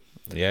system.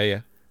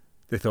 Yeah.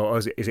 They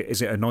thought,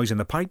 is it a noise in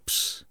the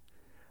pipes?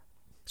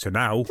 So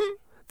now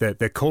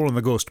they're calling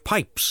the ghost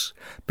Pipes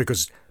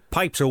because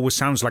pipes always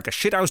sounds like a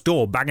shithouse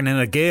door banging in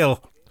a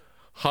gale.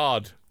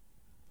 Hard.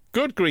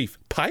 Good grief.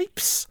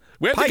 Pipes?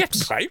 Where do they get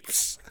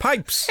pipes?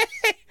 Pipes.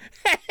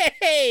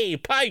 Hey,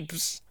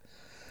 pipes.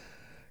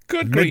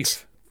 Good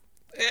grief.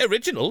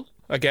 Original,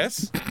 I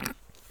guess.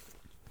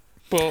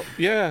 But,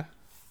 yeah.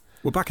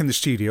 We're back in the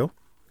studio,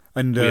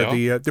 and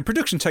the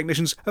production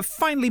technicians have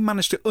finally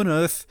managed to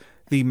unearth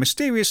the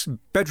mysterious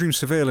bedroom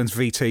surveillance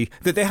VT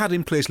that they had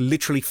in place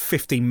literally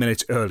 15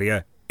 minutes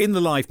earlier in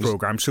the live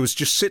programme, so it's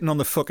just sitting on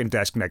the fucking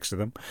desk next to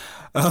them.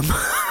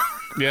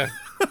 Yeah.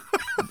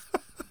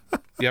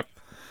 Yep.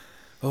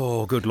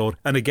 Oh, good Lord.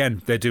 And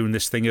again, they're doing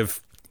this thing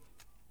of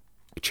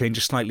it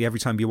changes slightly every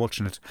time you're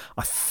watching it.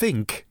 I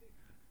think,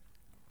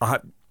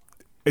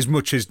 as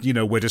much as,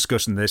 we're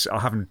discussing this, I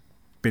haven't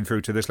been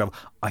through to this level.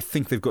 I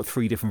think they've got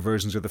 3 different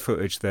versions of the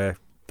footage they're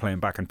playing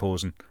back and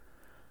pausing.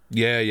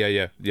 Yeah.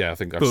 I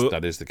think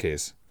that is the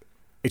case.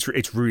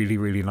 It's really,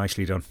 really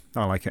nicely done.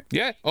 I like it.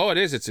 Yeah. Oh, it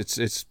is.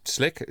 It's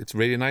slick. It's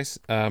really nice.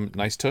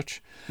 Nice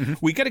touch. Mm-hmm.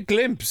 We get a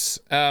glimpse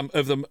of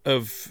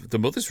the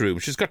mother's room.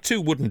 She's got 2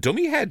 wooden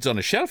dummy heads on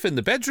a shelf in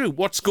the bedroom.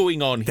 What's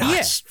going on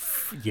here?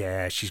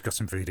 Yeah, she's got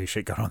some voodoo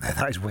shit going on there.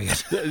 That is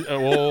weird.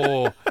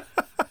 Oh,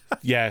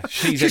 yeah.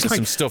 She's into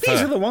some stuff. These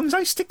are the ones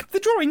I stick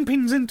the drawing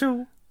pins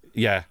into.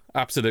 Yeah,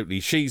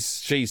 absolutely.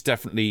 She's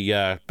definitely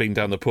been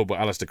down the pub with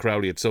Alistair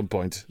Crowley at some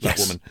point, that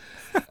woman.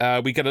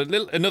 We get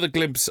another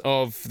glimpse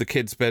of the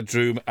kid's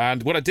bedroom,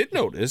 and what I did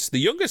notice, the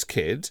youngest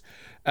kid,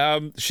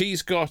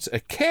 she's got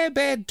a Care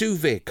Bear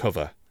duvet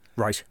cover.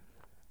 Right.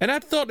 And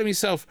I'd thought to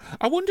myself,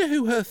 I wonder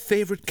who her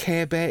favourite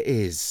Care Bear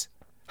is.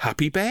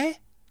 Happy Bear?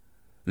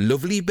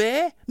 Lovely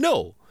Bear?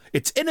 No,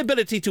 it's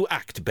Inability to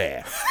Act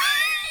Bear.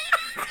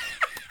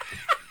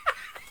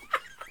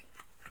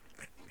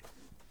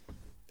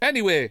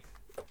 Anyway,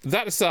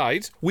 that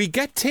aside, we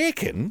get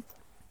taken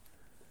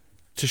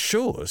to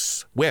show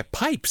us where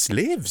Pipes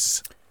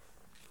lives.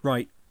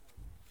 Right.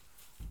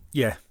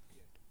 Yeah.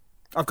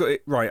 I've got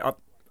it. Right.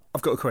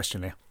 I've got a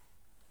question here.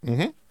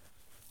 Mm-hmm.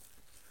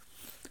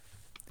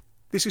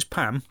 This is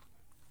Pam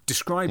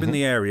describing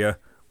the area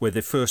where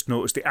they first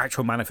noticed the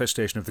actual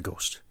manifestation of the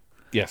ghost.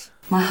 Yes.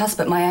 My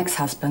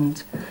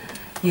ex-husband,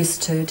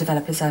 used to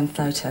develop his own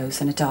photos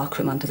in a dark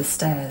room under the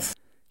stairs.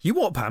 You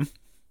what, Pam?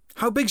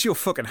 How big's your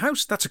fucking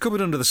house? That's a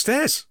cupboard under the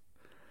stairs.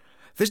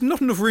 There's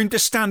not enough room to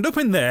stand up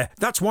in there.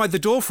 That's why the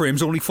door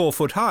frame's only 4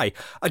 foot high.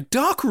 A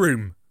dark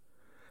room.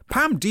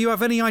 Pam, do you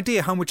have any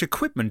idea how much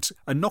equipment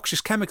and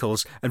noxious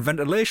chemicals and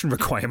ventilation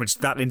requirements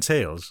that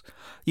entails?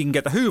 You can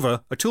get the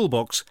Hoover, a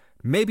toolbox,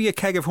 maybe a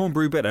keg of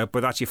homebrew bitter,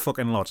 but that's your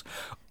fucking lot.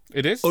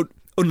 It is?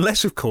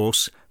 Unless, of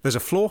course, there's a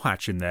floor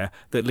hatch in there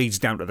that leads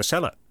down to the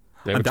cellar.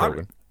 And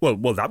that,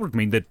 well, that would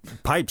mean that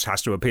Pipes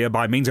has to appear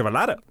by means of a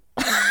ladder.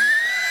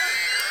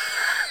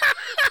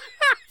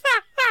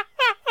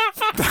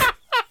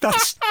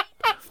 That's...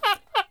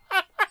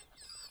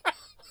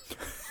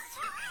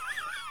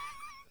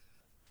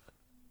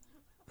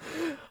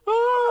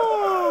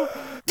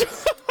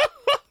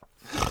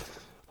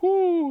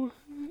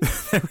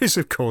 There is,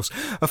 of course,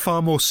 a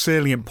far more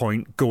salient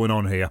point going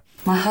on here.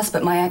 My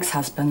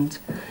ex-husband,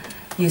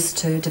 used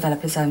to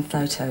develop his own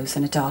photos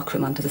in a dark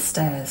room under the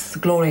stairs. The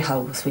glory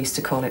holes, we used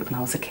to call it when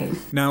I was a kid.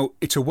 Now,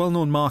 it's a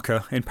well-known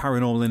marker in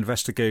paranormal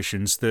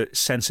investigations that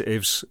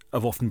sensitives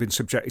have often been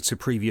subjected to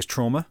previous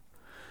trauma.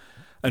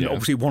 And Yeah.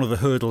 obviously one of the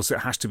hurdles that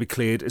has to be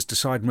cleared is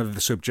deciding whether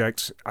the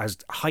subject has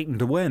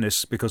heightened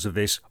awareness because of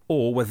this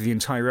or whether the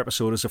entire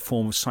episode is a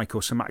form of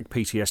psychosomatic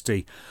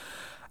PTSD.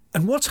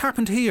 And what's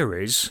happened here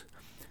is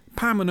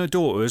Pam and her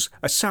daughters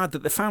are sad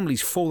that the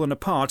family's fallen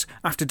apart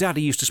after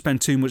Daddy used to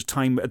spend too much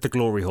time at the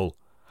glory hole.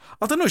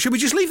 I don't know, should we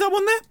just leave that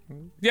one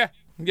there?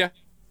 Yeah.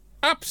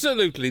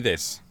 Absolutely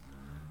this.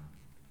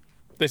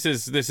 This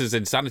is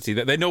insanity.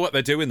 They know what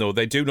they're doing, though.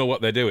 They do know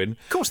what they're doing.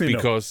 Of course they know.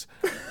 Because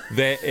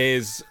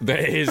there's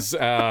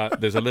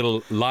a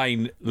little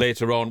line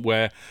later on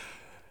where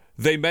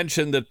they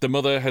mention that the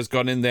mother has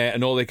gone in there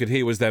and all they could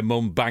hear was their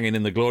mum banging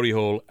in the glory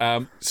hole.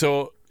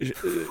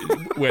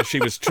 Where she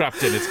was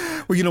trapped in it.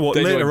 Well, you know what,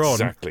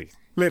 Exactly.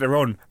 Later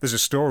on, there's a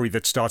story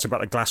that starts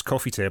about a glass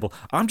coffee table.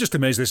 I'm just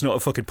amazed there's not a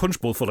fucking punch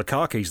bowl full of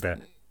car keys there.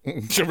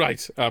 You're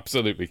right,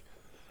 absolutely.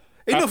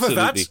 Enough of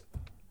that.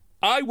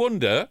 I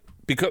wonder,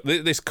 because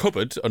this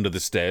cupboard under the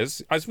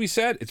stairs, as we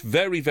said, it's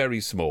very,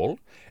 very small.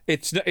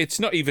 It's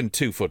not even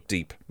 2 foot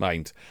deep,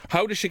 mind.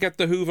 How does she get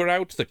the Hoover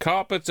out? The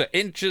carpets are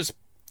inches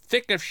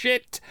thick of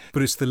shit.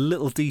 But it's the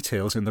little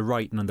details in the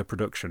writing and the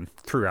production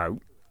throughout.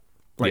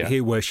 Like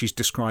here where she's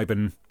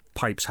describing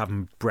pipes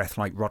having breath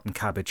like rotten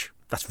cabbage.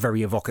 That's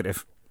very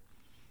evocative.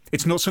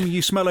 It's not something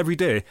you smell every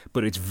day,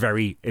 but it's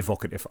very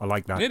evocative. I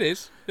like that. It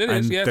is.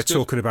 And Yeah, they're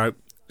talking about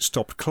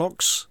stopped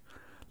clocks.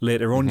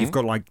 Later on, you've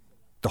got like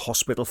the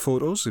hospital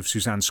photos of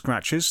Suzanne's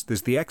scratches.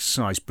 There's the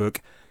exercise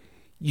book.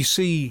 You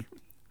see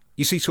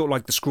sort of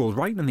like the scroll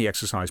writing in the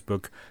exercise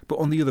book, but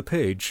on the other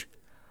page,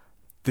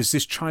 there's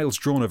this child's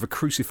drawn of a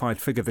crucified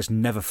figure that's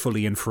never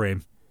fully in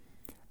frame.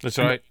 That's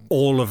right. And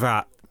all of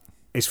that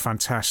is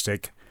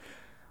fantastic.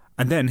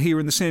 And then here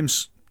in the same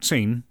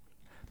scene,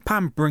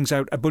 Pam brings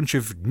out a bunch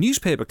of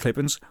newspaper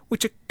clippings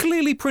which are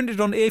clearly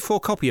printed on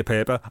A4 copier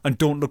paper and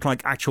don't look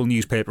like actual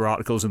newspaper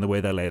articles in the way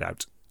they're laid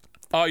out.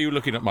 Are you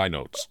looking at my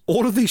notes?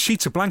 All of these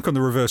sheets are blank on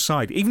the reverse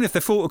side, even if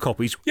they're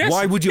photocopies. Yes,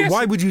 why would you? yes.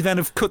 Why would you then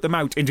have cut them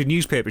out into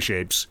newspaper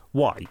shapes?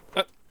 Why?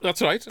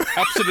 That's right.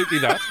 Absolutely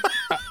that.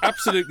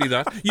 Absolutely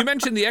that. You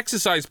mentioned the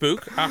exercise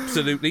book.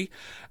 Absolutely.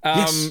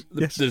 Yes.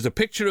 There's a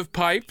picture of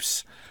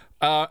pipes.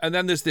 And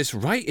then there's this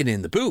writing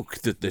in the book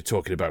that they're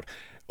talking about.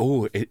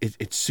 Oh,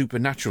 it's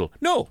supernatural.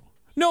 No,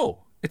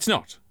 it's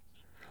not.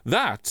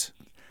 That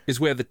is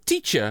where the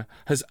teacher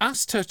has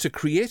asked her to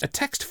create a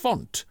text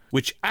font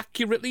which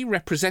accurately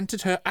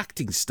represented her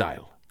acting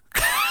style.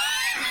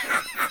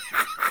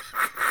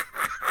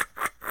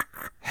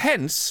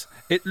 Hence,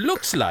 it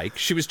looks like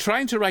she was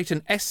trying to write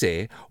an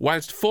essay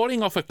whilst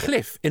falling off a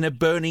cliff in a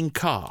burning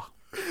car.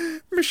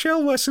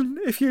 Michelle Wesson,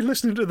 if you're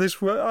listening to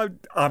this,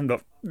 I'm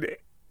not.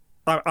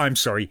 I'm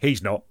sorry,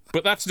 he's not.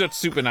 But that's not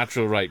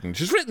supernatural writing.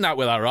 She's written that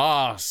with her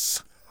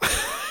arse.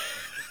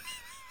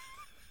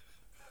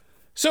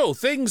 So,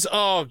 things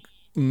are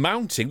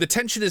mounting. The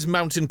tension is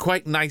mounting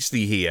quite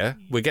nicely here.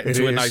 We're getting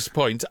to a nice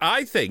point.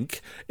 I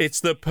think it's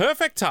the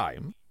perfect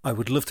time. I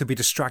would love to be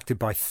distracted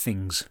by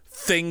things.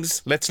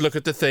 Things. Let's look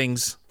at the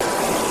things.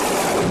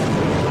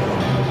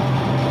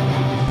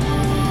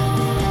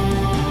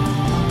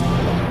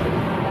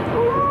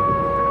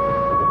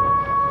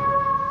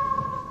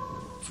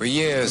 For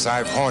years,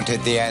 I've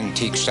haunted the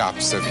antique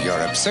shops of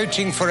Europe,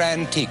 searching for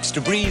antiques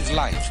to breathe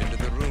life into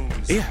the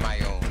rooms of my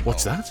own.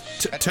 What's that?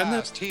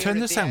 Turn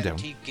the sound down.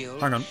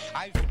 Hang on.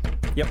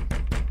 Yep.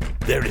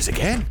 There it is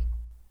again.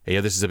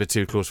 Here, this is a bit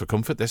too close for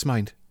comfort, this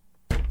mind.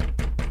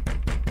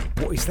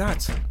 What is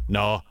that?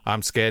 No,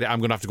 I'm scared. I'm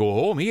going to have to go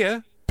home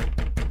here.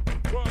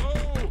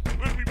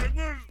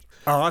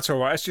 Oh, that's all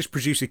right. It's just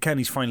producer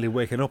Kenny's finally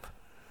waking up.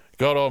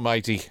 God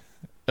almighty.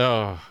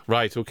 Oh,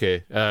 right,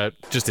 okay.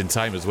 Just in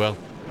time as well.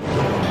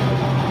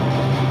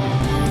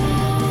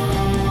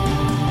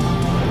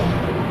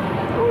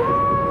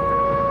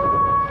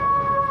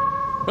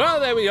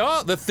 Well, there we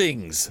are. The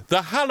things.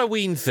 The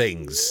Halloween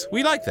things.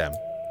 We like them.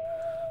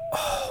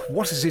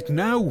 What is it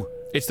now?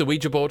 It's the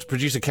Ouija board.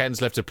 Producer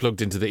Ken's left it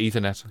plugged into the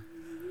Ethernet.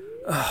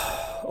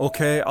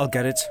 Okay, I'll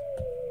get it.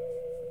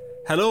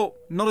 Hello,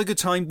 not a good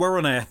time. We're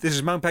on air. This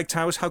is Mount Peg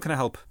Towers. How can I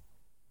help?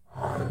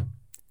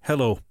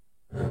 Hello.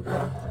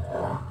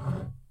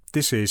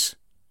 This is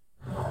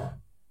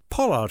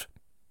Pollard.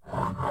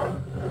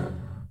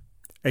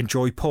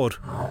 Enjoy pod.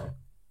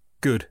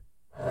 Good.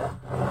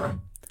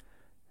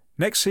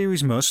 Next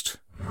series must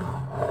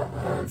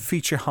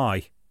feature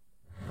high.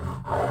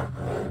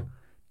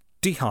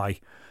 D-high.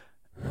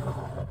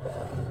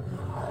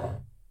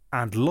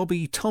 And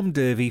lobby Tom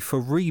Davey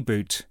for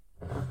reboot.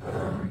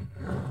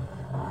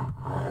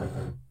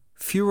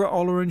 Fewer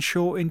Oller and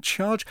Shaw in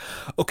charge.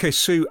 Okay,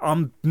 Sue,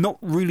 I'm not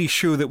really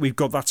sure that we've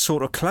got that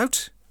sort of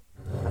clout.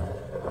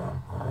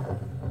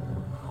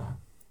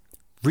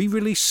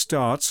 Re-release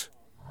start.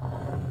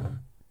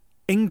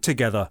 Ing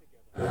together.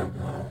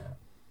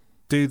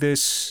 Do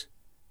this.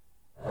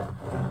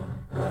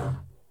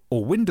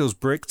 Or Windows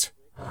bricked.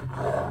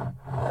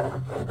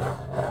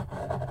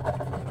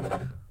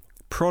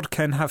 Prod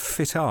can have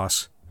fit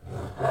arse.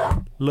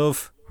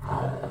 Love.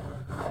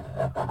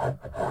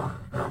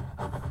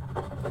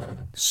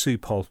 Sue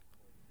Poll.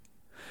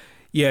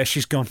 Yeah,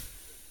 she's gone.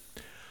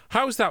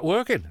 How's that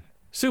working?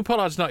 Sue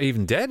Pollard's not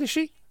even dead, is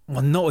she?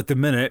 Well, not at the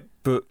minute,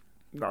 but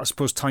I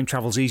suppose time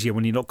travel's easier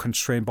when you're not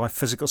constrained by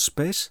physical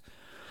space.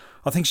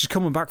 I think she's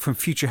coming back from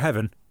future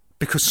heaven,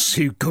 because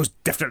Sue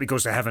definitely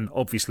goes to heaven,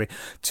 obviously,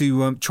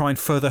 to try and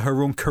further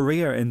her own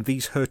career in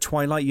these her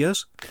twilight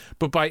years.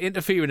 But by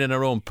interfering in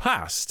her own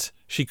past,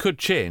 she could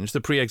change the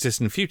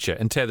pre-existing future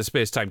and tear the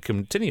space-time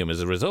continuum as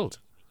a result.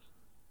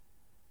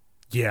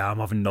 Yeah, I'm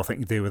having nothing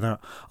to do with that.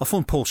 I'll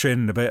phone Paul Shane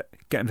in a bit,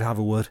 get him to have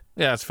a word.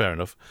 Yeah, that's fair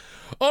enough.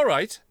 All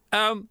right,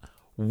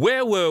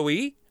 where were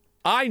we?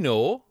 I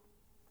know.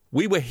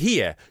 We were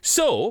here.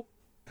 So,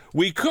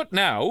 we cut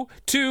now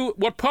to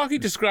what Parky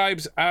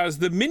describes as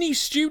the mini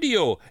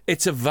studio.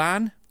 It's a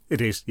van. It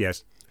is,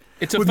 yes.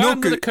 It's a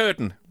van with a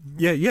curtain.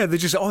 Yeah, they're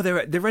just,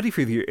 they're ready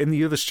for you in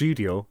the other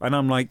studio. And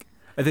I'm like,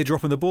 are they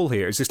dropping the ball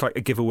here? Is this like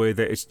a giveaway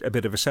that it's a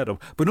bit of a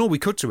setup? But no, we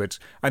cut to it.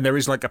 And there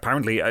is like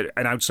apparently an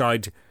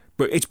outside,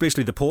 but it's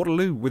basically the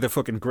Portaloo with a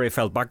fucking grey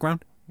felt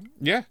background.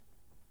 Yeah.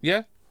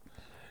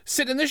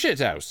 Sit in the shit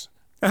house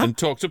and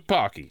talk to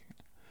Parky.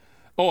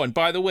 Oh, and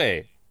by the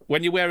way,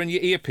 when you're wearing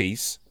your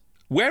earpiece,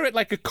 wear it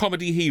like a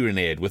comedy hearing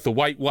aid with the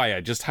white wire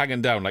just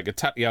hanging down like a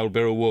tatty owl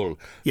bit of wool.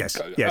 Yes.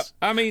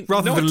 I mean,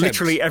 rather than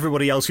literally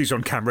everybody else who's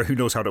on camera who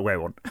knows how to wear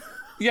one.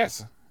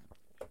 Yes.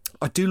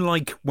 I do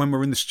like when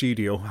we're in the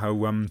studio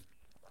how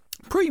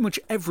pretty much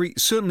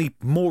certainly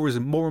more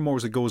and more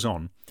as it goes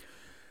on,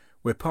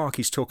 where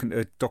Parky's talking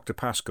to Dr.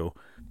 Pascoe,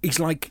 he's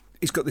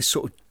got this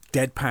sort of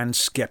deadpan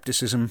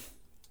skepticism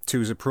to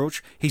his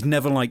approach. He's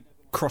never like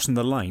crossing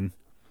the line.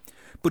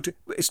 But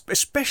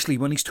especially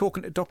when he's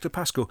talking to Dr.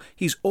 Pascoe,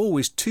 he's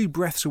always 2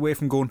 breaths away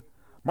from going,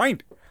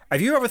 mind, have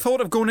you ever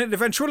thought of going into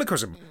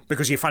ventriloquism?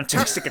 Because you're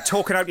fantastic at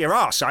talking out your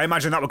arse. I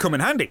imagine that would come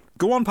in handy.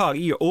 Go on, Parky,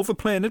 you're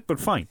overplaying it,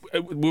 but fine.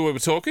 We were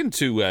talking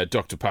to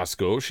Dr.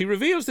 Pascoe. She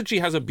reveals that she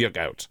has a book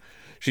out.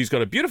 She's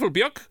got a beautiful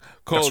book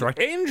called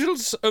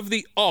Angels of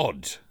the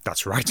Odd.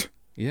 That's right.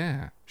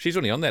 Yeah. She's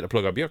only on there to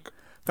plug her book.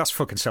 That's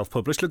fucking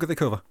self-published. Look at the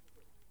cover.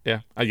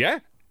 Yeah. Yeah?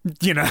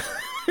 You know,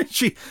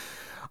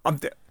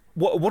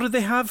 What did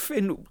they have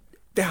in...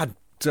 They had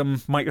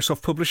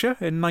Microsoft Publisher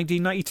in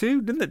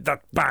 1992, didn't they?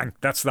 Bang,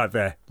 that's that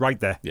there, right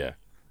there. Yeah.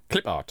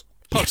 Clip art.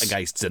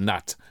 Poltergeists and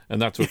that.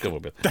 And that's what come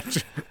up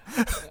with.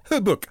 Her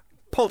book,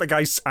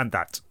 Poltergeists and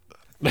that.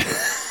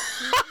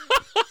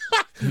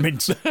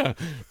 Mint.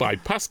 By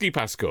Pasky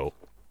Pascoe.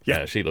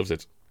 Yeah, she loves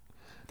it.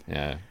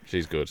 Yeah,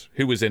 she's good.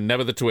 Who was in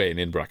Never the Twain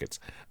in brackets.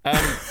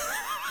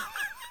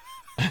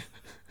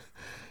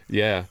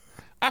 Yeah.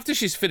 After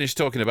she's finished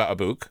talking about a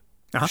book,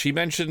 she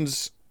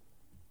mentions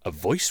a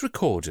voice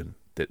recording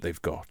that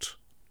they've got.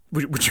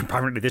 Which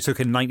apparently they took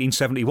in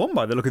 1971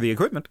 by the look of the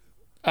equipment.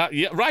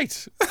 Yeah,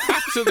 right.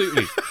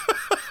 Absolutely.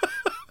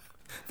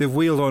 They've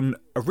wheeled on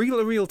a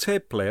reel-to-reel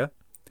tape player,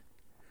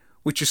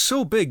 which is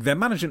so big they're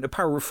managing to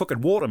power a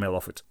fucking watermill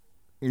off it.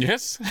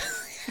 Yes.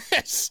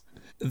 Yes.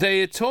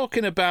 They're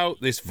talking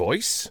about this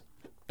voice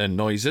and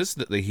noises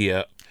that they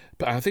hear.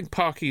 But I think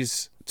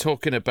Parky's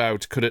talking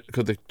about could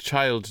the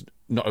child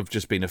not have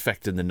just been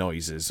affecting the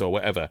noises or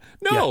whatever.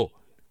 No.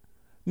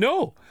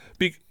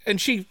 And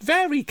she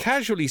very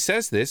casually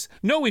says this.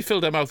 No, we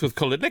filled her mouth with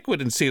coloured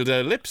liquid and sealed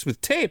her lips with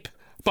tape.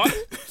 But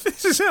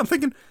this is it. I'm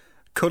thinking,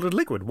 coloured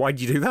liquid? Why'd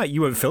you do that?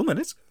 You weren't filming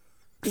it.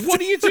 What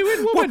are you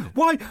doing, woman?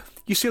 Why?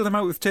 You seal them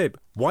out with tape.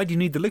 Why do you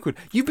need the liquid?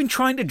 You've been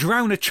trying to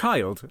drown a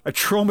child, a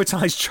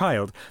traumatised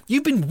child.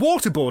 You've been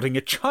waterboarding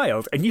a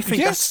child, and you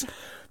think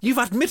you've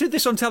admitted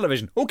this on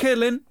television. Okay,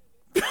 Lynn.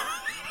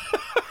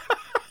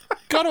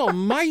 God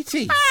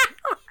almighty.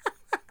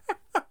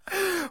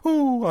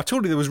 Oh, I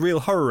told you there was real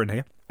horror in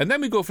here. And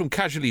then we go from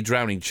casually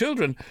drowning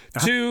children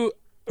to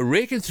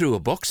raking through a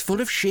box full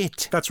of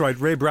shit. That's right.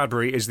 Ray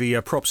Bradbury is the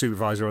prop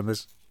supervisor on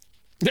this.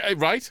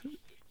 Right?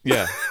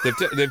 Yeah,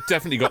 they've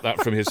definitely got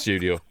that from his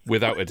studio,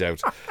 without a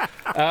doubt.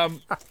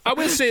 I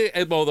will say,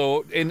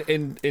 although,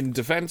 in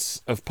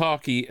defence of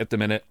Parky at the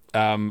minute,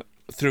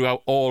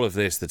 throughout all of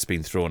this that's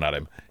been thrown at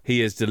him,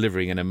 he is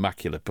delivering an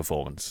immaculate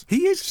performance.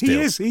 He is.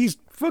 He's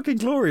fucking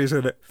glorious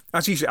in it.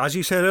 As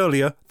you said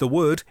earlier, the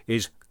word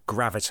is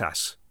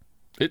gravitas.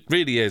 It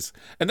really is.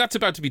 And that's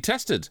about to be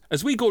tested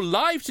as we go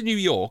live to New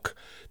York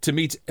to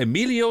meet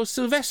Emilio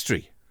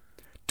Silvestri.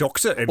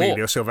 Dr.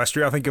 Emilio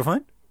Silvestri, I think you'll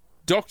find.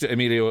 Dr.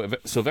 Emilio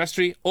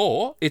Silvestri,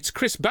 or it's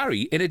Chris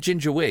Barry in a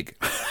ginger wig.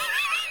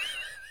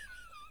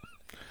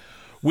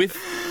 With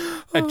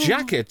a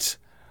jacket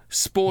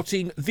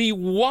sporting the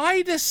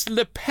widest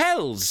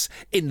lapels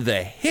in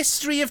the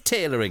history of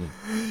tailoring.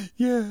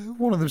 Yeah,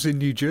 one of them's in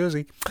New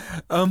Jersey.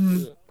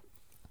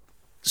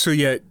 So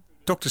yeah,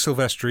 Dr.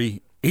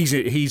 Silvestri,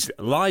 he's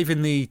live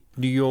in the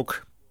New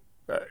York,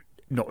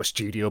 not a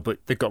studio, but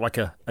they've got like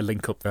a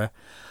link up there.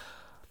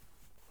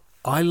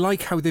 I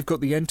like how they've got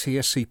the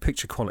NTSC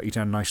picture quality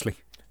down nicely.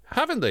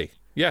 Haven't they?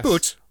 Yes.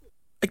 But,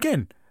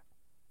 again,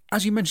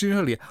 as you mentioned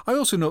earlier, I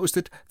also noticed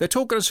that they're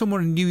talking to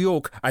someone in New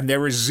York and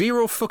there is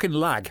zero fucking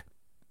lag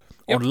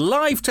on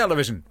live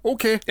television.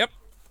 Okay. Yep.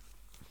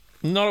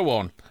 Not a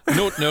one.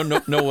 No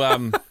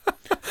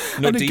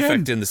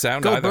defect in the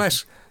sound God either.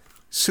 Bless.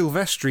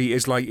 Silvestri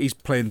is like he's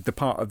playing the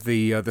part of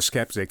the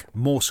skeptic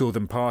more so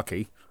than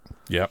Parky.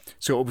 Yeah.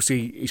 So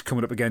obviously he's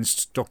coming up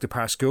against Dr.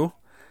 Pascoe,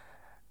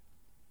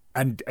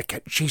 and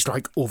again, she's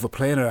like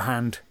overplaying her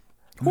hand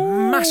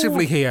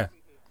massively here.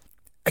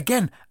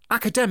 Again,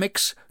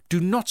 academics do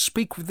not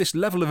speak with this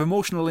level of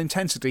emotional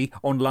intensity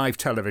on live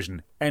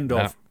television. End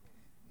of.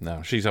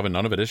 No, she's having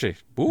none of it, is she?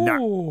 Ooh.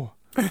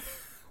 Nah.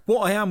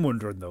 What I am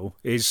wondering, though,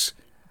 is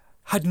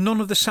had none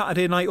of the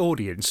Saturday night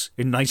audience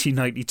in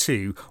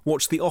 1992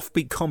 watched the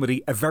offbeat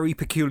comedy A Very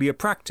Peculiar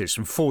Practice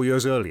from 4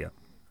 years earlier?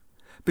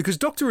 Because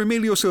Dr.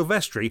 Emilio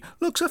Silvestri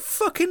looks a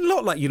fucking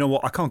lot like, you know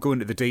what, I can't go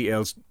into the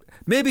details.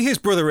 Maybe his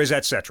brother is,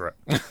 etc.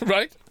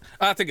 Right?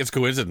 I think it's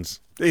coincidence.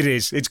 It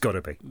is. It's got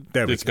to be.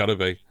 It's got to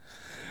be.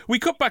 We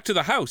cut back to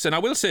the house, and I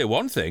will say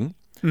one thing.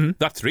 Mm-hmm.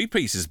 That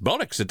three-piece is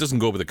bollocks. It doesn't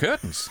go over the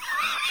curtains.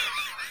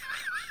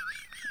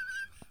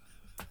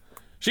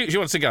 She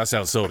wants to get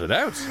herself sorted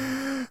out.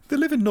 They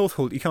live in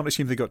Northolt. You can't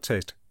assume they got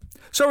taste.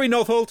 Sorry,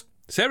 Northolt.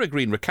 Sarah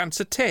Green recants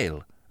a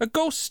tale, a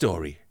ghost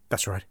story.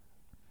 That's right.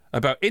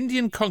 About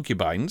Indian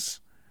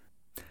concubines.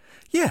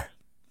 Yeah.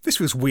 This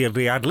was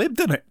weirdly ad-libbed,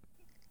 didn't it?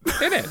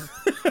 Isn't it?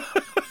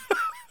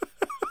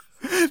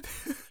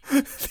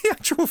 The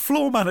actual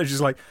floor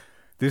manager's like,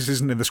 this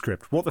isn't in the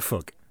script. What the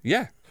fuck?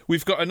 Yeah.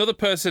 We've got another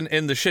person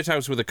in the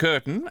shithouse with a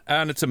curtain,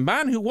 and it's a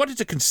man who wanted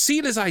to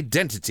conceal his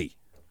identity.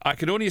 I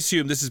can only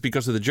assume this is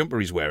because of the jumper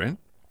he's wearing.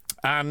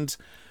 And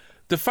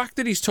the fact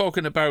that he's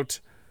talking about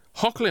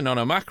hockling on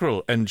a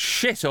mackerel and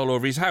shit all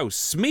over his house.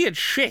 Smeared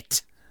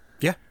shit.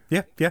 Yeah.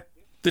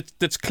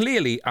 That's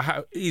clearly...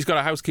 he's got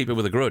a housekeeper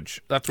with a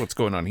grudge. That's what's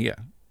going on here.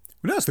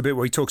 Well, that's the bit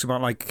where he talks about,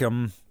 like,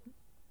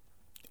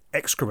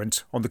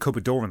 excrement on the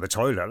cupboard door in the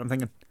toilet. I'm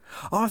thinking,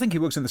 I think he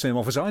works in the same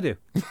office I do.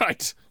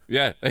 Right.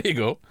 Yeah, there you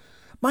go.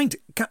 Mind,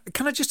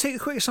 can I just take a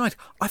quick aside?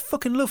 I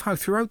fucking love how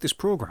throughout this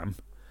programme,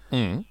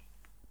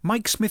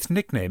 Mike Smith's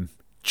nickname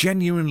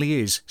genuinely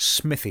is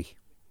Smithy.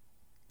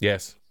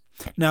 Yes.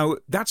 Now,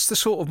 that's the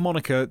sort of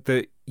moniker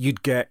that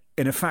you'd get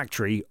in a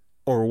factory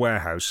or a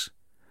warehouse,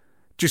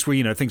 just where,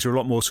 you know, things are a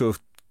lot more sort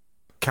of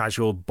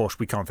casual, bosh,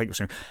 we can't think of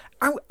something.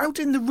 Out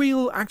in the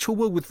real, actual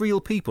world with real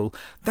people,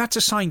 that's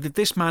a sign that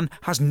this man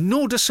has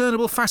no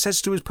discernible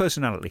facets to his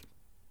personality.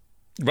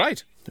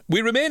 Right.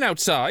 We remain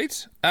outside,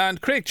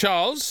 and Craig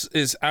Charles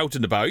is out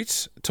and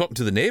about, talking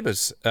to the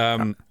neighbours,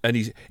 and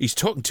he's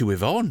talking to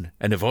Yvonne,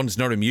 and Yvonne's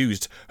not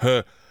amused.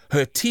 Her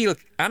teal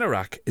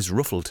anorak is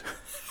ruffled.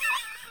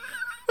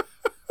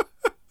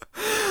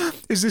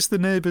 Is this the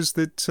neighbours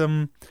that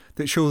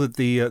show that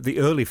the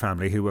Early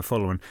family who we're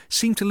following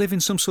seem to live in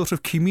some sort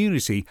of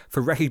community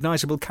for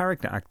recognisable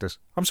character actors?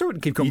 I'm sorry to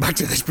keep coming back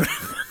to this, but...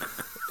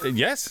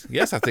 Yes,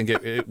 I think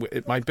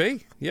it might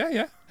be.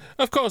 Yeah.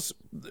 Of course,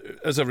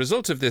 as a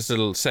result of this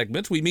little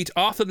segment, we meet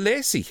Arthur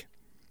Lacey,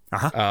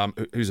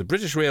 who's a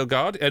British rail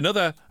guard.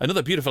 Another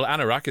beautiful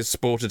anorak is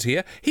sported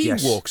here. He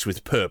walks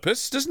with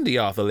purpose, doesn't he,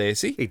 Arthur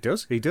Lacey? He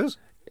does.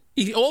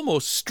 He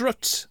almost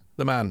struts,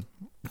 the man.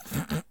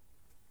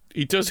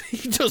 He does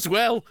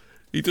well.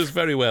 He does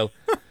very well.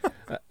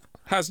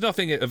 Has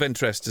nothing of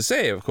interest to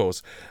say, of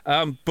course,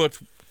 but...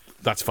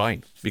 That's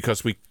fine,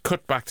 because we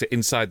cut back to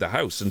inside the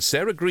house and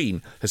Sarah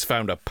Green has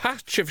found a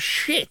patch of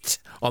shit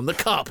on the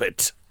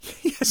carpet.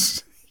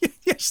 Yes,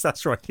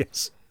 that's right,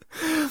 yes.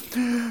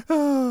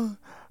 Oh.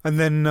 And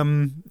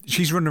then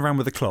she's running around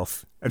with a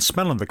cloth and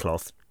smelling the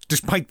cloth,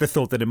 despite the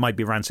thought that it might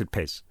be rancid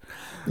piss.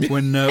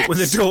 When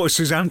the daughter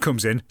Suzanne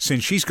comes in,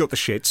 saying she's got the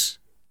shits,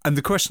 and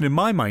the question in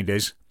my mind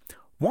is,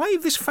 why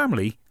have this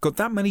family got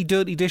that many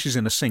dirty dishes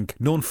in a sink,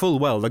 knowing full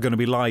well they're going to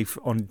be live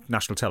on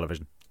national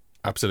television?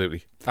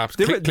 Absolutely.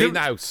 Clean the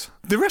house.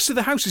 The rest of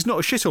the house is not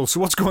a shithole,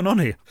 so what's going on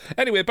here?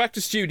 Anyway, back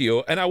to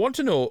studio, and I want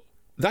to know,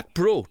 that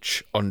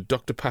brooch on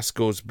Dr.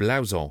 Pascoe's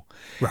blouson.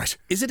 Right.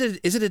 Is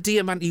it a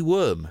diamante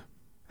worm?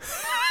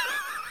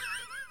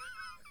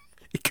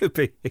 It could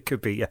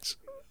be, yes.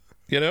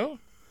 You know?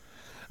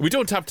 We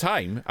don't have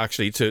time,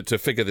 actually, to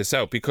figure this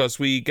out, because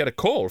we get a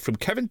call from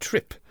Kevin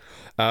Tripp,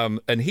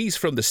 and he's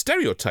from the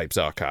Stereotypes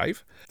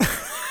Archive.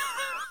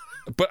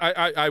 But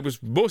I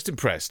was most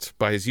impressed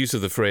by his use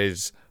of the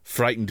phrase,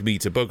 frightened me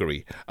to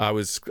buggery. I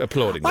was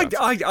applauding that.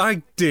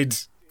 I did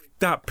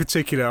that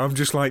particular. I'm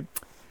just like,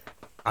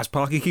 as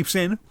Parky keeps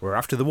saying, we're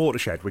after the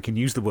watershed. We can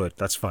use the word.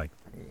 That's fine.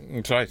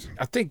 That's right.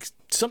 I think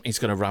something's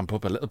going to ramp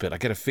up a little bit. I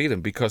get a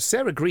feeling, because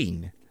Sarah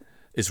Green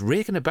is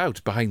raking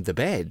about behind the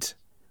bed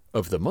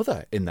of the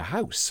mother in the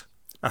house.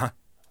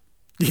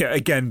 Yeah,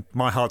 again,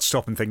 my heart's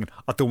stopping thinking,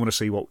 I don't want to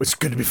see what was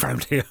going to be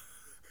found here.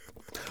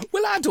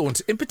 Well, I don't,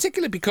 in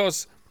particular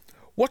because...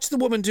 What's the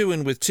woman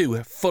doing with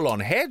two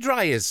full-on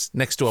hairdryers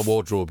next to her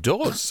wardrobe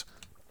doors?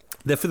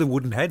 They're for the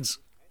wooden heads.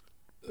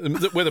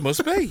 Well, there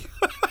must be.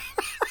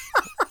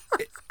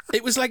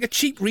 It was like a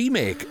cheap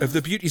remake of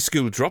the beauty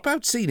school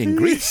dropout scene in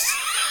Greece.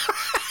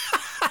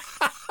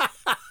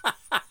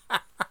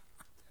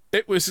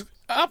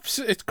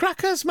 It's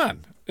crackers,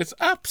 man. It's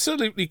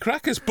absolutely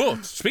crackers.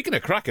 But, speaking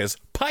of crackers,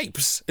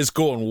 Pipes is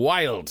going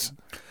wild.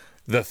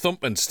 The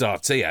thumping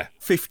starts here.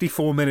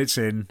 54 minutes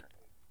in,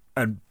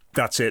 and...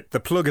 That's it. The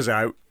plug is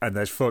out and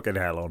there's fucking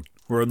hell on.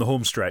 We're on the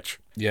home stretch.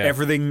 Yeah.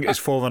 Everything is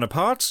falling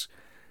apart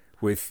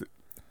with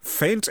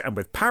Feint and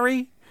with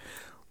Parry.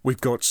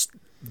 We've got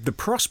the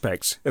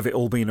prospect of it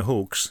all being a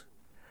hoax,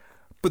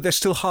 but there's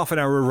still half an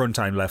hour of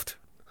runtime left.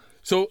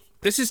 So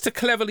this is to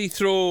cleverly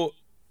throw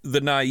the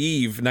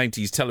naive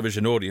 90s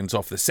television audience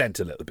off the scent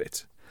a little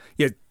bit.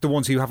 Yeah, the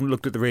ones who haven't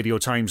looked at the Radio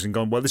Times and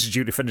gone, well, this is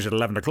due to finish at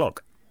 11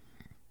 o'clock.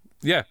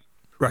 Yeah.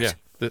 Right.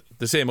 Yeah.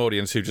 The same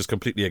audience who just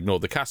completely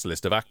ignored the cast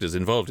list of actors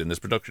involved in this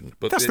production.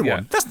 But That's the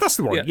one. That's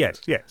the one. Yeah.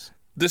 Yes.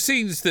 The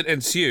scenes that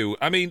ensue,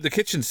 I mean, the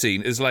kitchen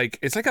scene is like,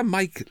 it's like a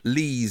Mike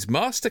Lee's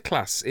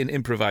masterclass in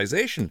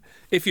improvisation,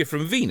 if you're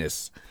from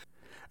Venus.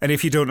 And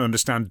if you don't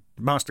understand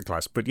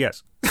masterclass, but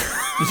yes.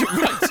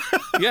 Right.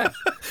 Yeah.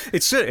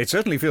 It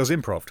certainly feels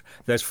improv.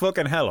 There's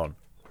fucking hell on.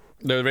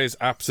 There is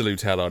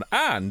absolute hell on.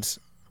 And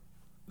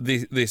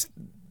the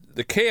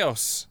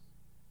chaos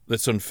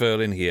that's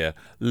unfurling here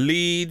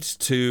leads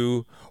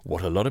to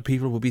what a lot of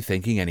people will be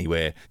thinking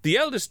anyway. The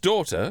eldest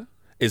daughter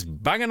is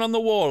banging on the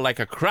wall like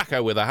a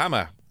cracker with a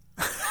hammer.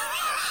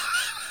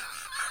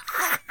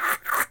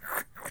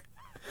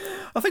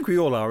 I think we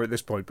all are at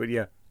this point, but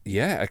yeah.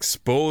 Yeah,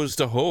 exposed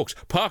to hoax.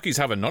 Parky's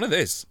having none of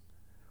this.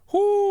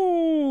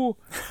 Whoo!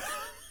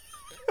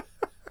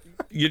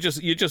 You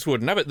just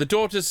wouldn't have it. The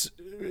daughter's,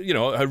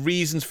 her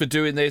reasons for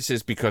doing this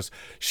is because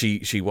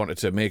she wanted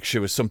to make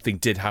sure something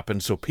did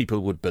happen so people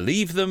would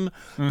believe them.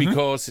 Mm-hmm.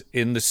 Because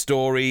in the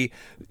story,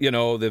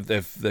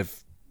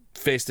 they've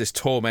faced this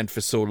torment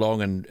for so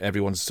long and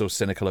everyone's so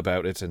cynical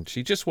about it, and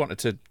she just wanted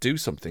to do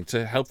something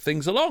to help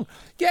things along.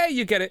 Yeah,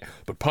 you get it.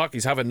 But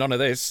Parky's having none of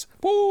this.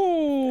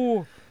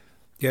 Woo!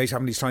 Yeah, he's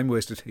having his time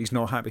wasted. He's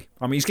not happy.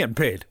 I mean, he's getting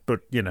paid,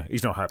 but,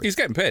 he's not happy. He's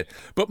getting paid.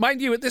 But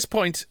mind you, at this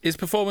point, his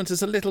performance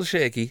is a little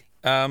shaky.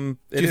 It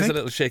is a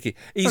little shaky.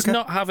 He's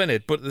not having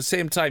it, but at the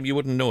same time, you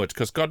wouldn't know it,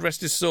 because God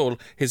rest his soul,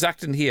 his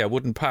acting here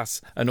wouldn't pass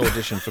an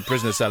audition for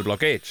Prisoner Cell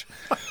Block H.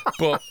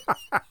 But,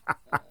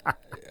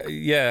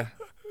 yeah,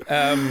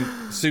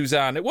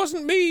 Suzanne, it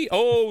wasn't me.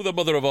 Oh, the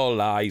mother of all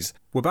lies.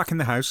 We're back in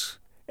the house.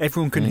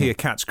 Everyone can hear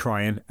cats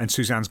crying, and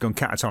Suzanne's gone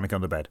catatonic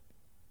on the bed.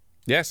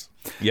 Yes.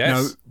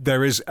 Now,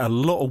 there is a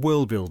lot of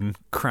world building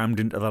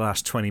crammed into the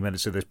last 20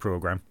 minutes of this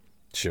programme.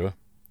 Sure.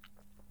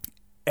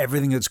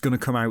 Everything that's going to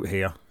come out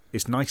here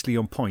is nicely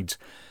on point.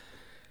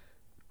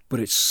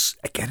 But it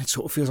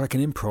sort of feels like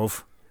an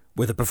improv,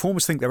 where the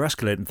performers think they're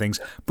escalating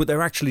things, but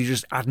they're actually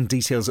just adding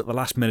details at the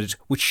last minute,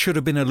 which should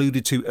have been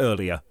alluded to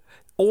earlier.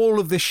 All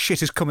of this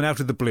shit is coming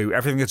out of the blue,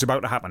 everything that's about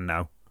to happen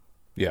now.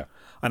 Yeah.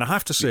 And I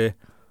have to say,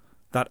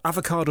 that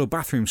avocado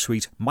bathroom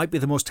suite might be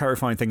the most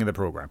terrifying thing in the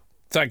programme.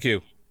 Thank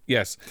you.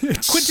 Yes.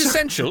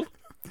 Quintessential.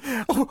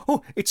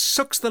 It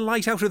sucks the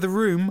light out of the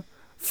room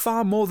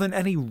far more than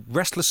any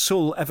restless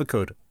soul ever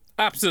could.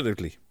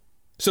 Absolutely.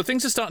 So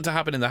things are starting to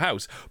happen in the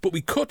house, but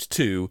we cut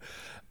to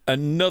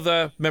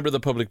another member of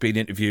the public being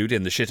interviewed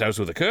in the shithouse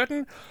with a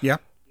curtain. Yeah.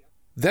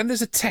 Then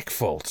there's a tech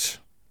fault.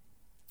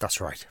 That's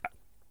right.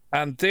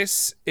 And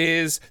it's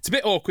a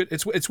bit awkward.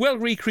 It's well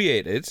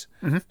recreated.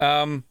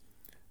 Mm-hmm.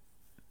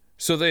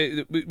 So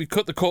we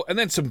cut the cord, and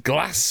then some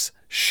glass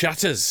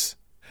shatters.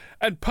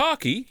 And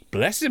Parky,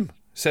 bless him,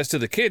 says to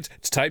the kids,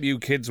 it's time you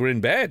kids were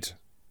in bed.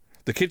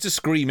 The kids are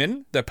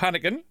screaming. They're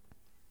panicking.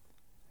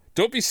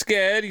 Don't be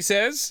scared, he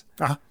says.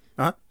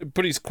 But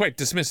he's quite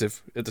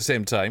dismissive at the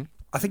same time.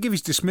 I think if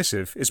he's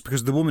dismissive, it's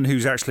because the woman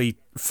who's actually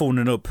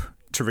phoning up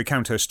to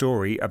recount her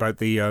story about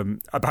the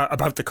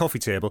about the coffee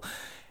table,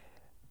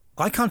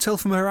 I can't tell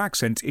from her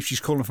accent if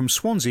she's calling from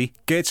Swansea,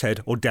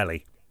 Gateshead or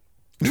Delhi.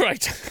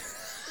 Right.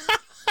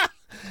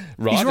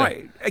 He's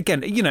right.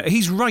 Again,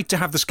 he's right to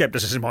have the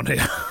scepticism on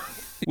here.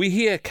 We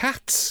hear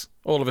cats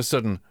all of a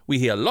sudden. We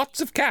hear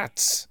lots of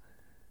cats.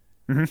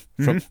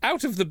 Mm-hmm. From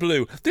out of the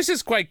blue. This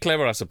is quite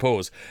clever, I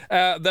suppose.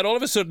 That all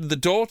of a sudden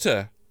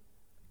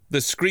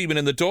the screaming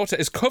in the daughter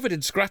is covered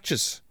in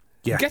scratches.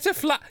 Yeah. Get a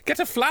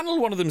flannel,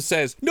 one of them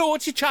says. No,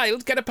 it's your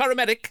child. Get a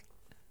paramedic.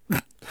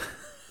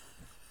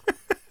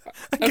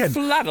 Again, a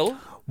flannel.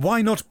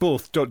 Why not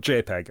both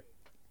 .jpeg?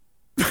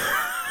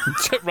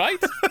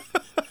 Right?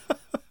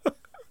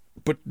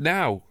 But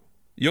now,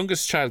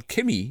 youngest child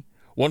Kimmy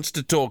wants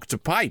to talk to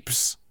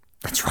pipes.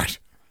 That's right.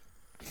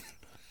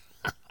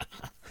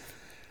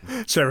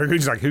 Sarah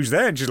Green's like, who's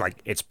there? And she's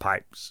like, it's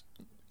pipes.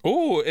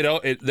 Oh,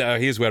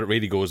 here's where it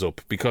really goes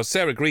up. Because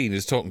Sarah Green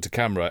is talking to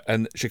camera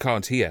and she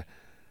can't hear.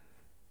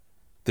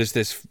 There's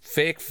this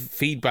fake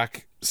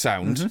feedback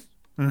sound.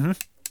 Mm-hmm. Mm-hmm.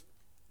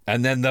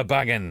 And then the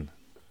banging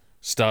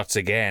starts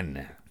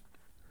again.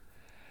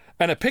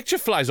 And a picture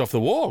flies off the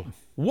wall.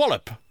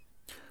 Wallop.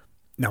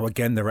 Now,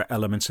 again, there are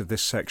elements of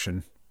this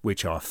section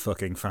which are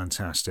fucking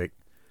fantastic.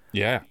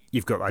 Yeah.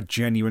 You've got that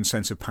genuine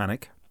sense of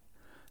panic,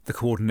 the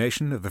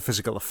coordination of the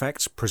physical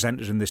effects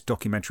presented in this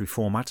documentary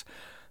format,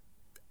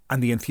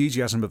 and the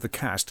enthusiasm of the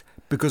cast,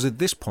 because at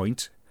this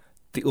point,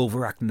 the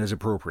overacting is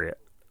appropriate.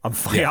 I'm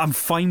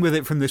fine with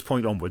it from this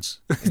point onwards.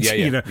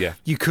 Yeah.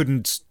 You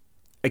couldn't,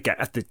 again,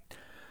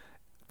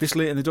 this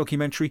late in the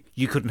documentary,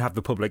 you couldn't have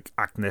the public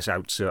acting this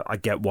out, so I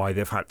get why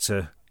they've had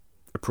to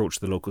approach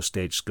the local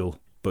stage school,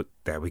 but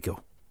there we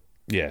go.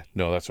 Yeah,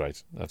 no, that's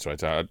right. That's right.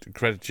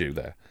 Credit you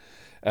there.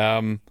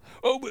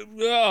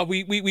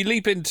 We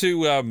leap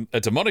into a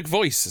demonic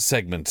voice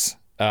segment.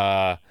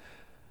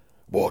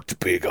 What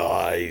big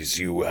eyes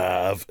you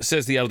have,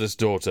 says the eldest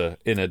daughter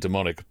in a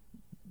demonic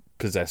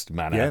possessed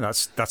manner. Yeah,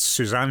 that's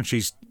Suzanne.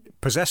 She's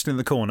possessed in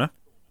the corner,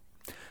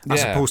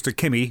 as opposed to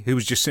Kimmy, who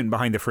was just sitting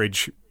behind the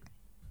fridge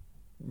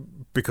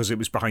because it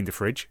was behind the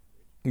fridge.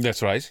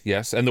 That's right,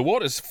 yes. And the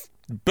water's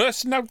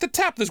bursting out the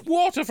tap. There's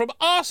water from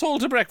arsehole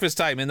to breakfast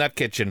time in that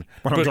kitchen.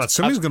 Well, I'm glad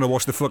somebody's going to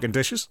wash the fucking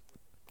dishes.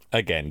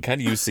 Again, can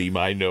you see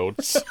my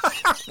notes?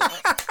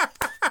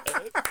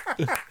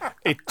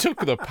 It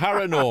took the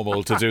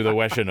paranormal to do the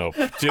washing up.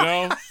 Do you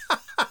know?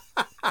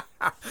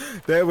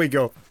 There we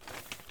go.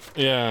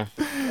 Yeah.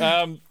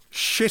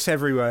 Shit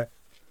everywhere.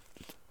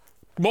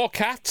 More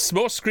cats,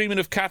 more screaming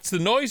of cats. The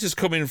noise is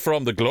coming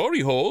from the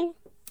glory hole.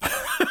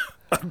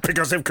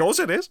 Because of course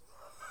it is.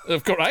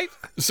 Of course, right?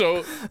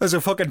 So there's a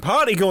fucking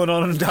party going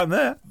on down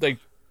there. They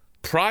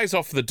prise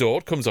off the door.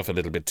 It comes off a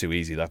little bit too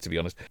easy, that, to be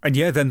honest. And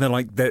yeah, then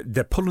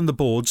they're pulling the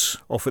boards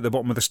off at the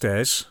bottom of the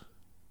stairs.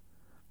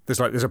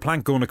 There's a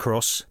plank going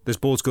across. There's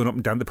boards going up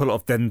and down. They pull it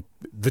off. Then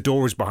the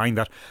door is behind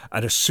that.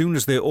 And as soon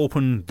as they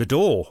open the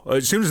door,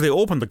 as soon as they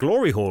open the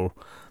glory hole,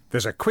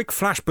 there's a quick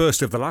flash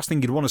burst of the last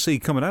thing you'd want to see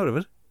coming out of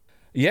it.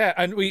 Yeah,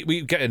 and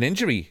we get an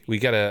injury. We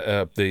get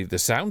the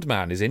sound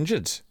man is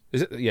injured.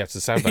 Is it? Yeah, it's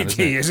the sound man, isn't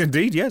it? He is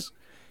indeed, yes.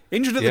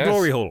 Injured at the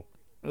glory hole.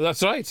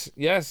 That's right,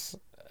 yes.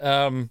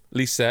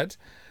 Lee said.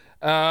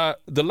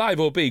 The live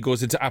OB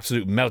goes into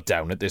absolute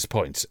meltdown at this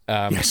point.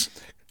 Yes.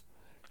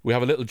 We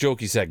have a little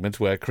jokey segment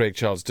where Craig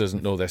Charles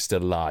doesn't know they're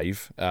still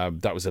live.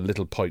 That was a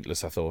little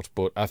pointless, I thought,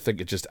 but I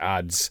think it just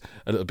adds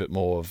a little bit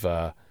more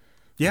of...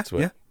 Yeah.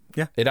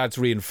 It adds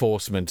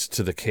reinforcement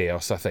to the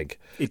chaos, I think.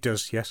 It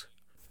does, yes.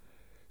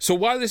 So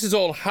while this is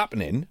all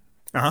happening,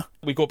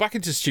 we go back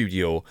into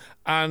studio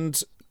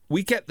and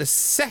we get the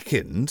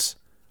second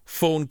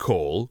phone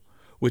call,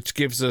 which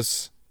gives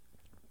us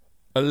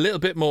a little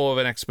bit more of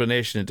an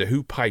explanation into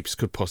who Pipes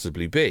could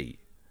possibly be.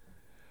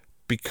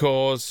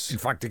 Because... In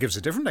fact, it gives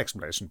a different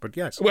explanation, but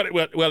yes.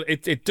 Well,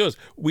 it does.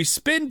 We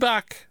spin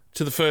back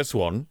to the first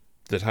one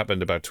that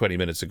happened about 20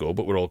 minutes ago,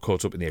 but we're all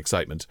caught up in the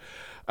excitement,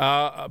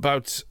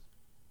 about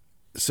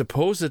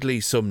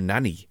supposedly some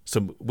nanny,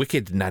 some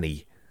wicked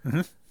nanny,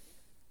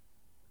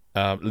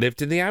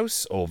 lived in the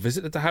house or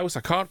visited the house.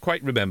 I can't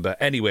quite remember.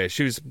 Anyway,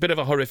 she was a bit of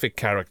a horrific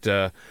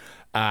character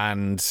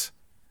and,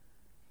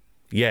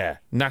 yeah,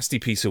 nasty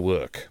piece of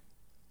work.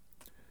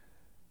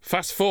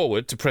 Fast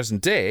forward to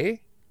present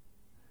day,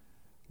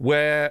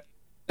 where,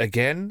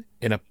 again,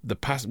 in one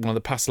of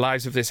the past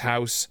lives of this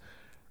house,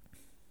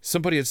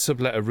 somebody had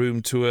sublet a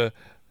room to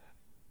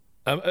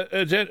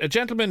a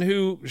gentleman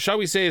who, shall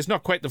we say, is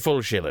not quite the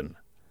full shilling.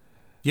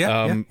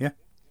 Yeah.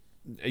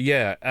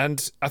 Yeah,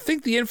 and I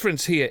think the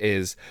inference here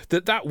is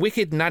that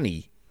wicked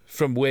nanny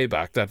from way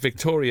back, that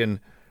Victorian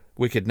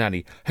wicked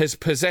nanny, has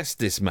possessed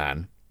this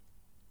man.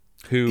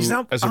 Who? Is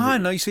that?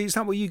 No, you see, is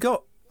that what you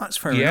got? That's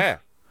fair enough.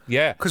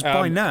 Yeah. Because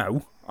by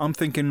now, I'm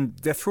thinking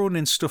they're throwing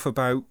in stuff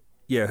about,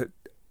 her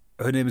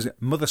name is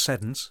Mother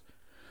Seddons,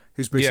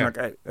 who's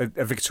basically like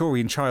a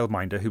Victorian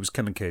childminder who was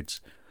killing kids.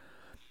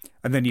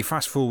 And then you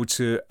fast forward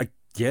to,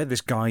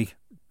 this guy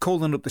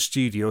calling up the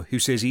studio who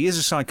says he is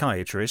a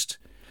psychiatrist,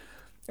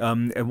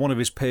 and one of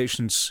his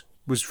patients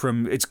was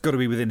from, it's got to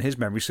be within his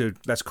memory, so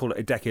let's call it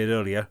a decade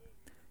earlier,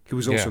 who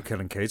was also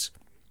killing kids.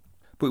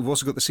 But we've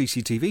also got the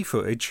CCTV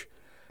footage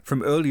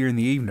from earlier in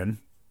the evening,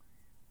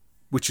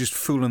 which is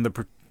fooling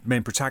the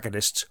main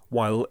protagonists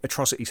while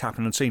atrocities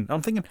happen unseen.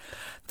 I'm thinking,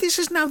 this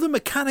is now the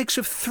mechanics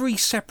of 3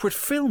 separate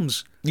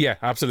films. Yeah,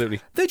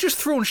 absolutely. They're just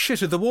throwing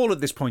shit at the wall at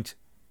this point.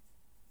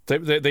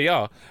 They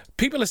are.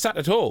 People are sat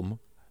at home.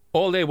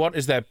 All they want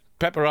is their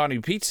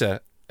pepperoni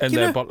pizza and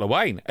their bottle of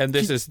wine. And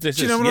this is. Do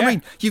you know what I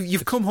mean?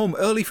 You've come home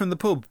early from the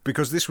pub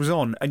because this was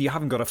on, and you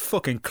haven't got a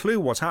fucking clue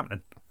what's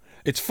happening.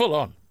 It's full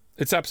on.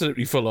 It's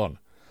absolutely full on.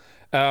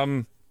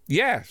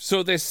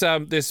 So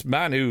this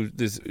man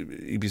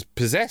he was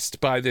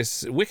possessed by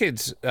this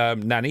wicked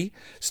nanny,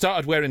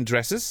 started wearing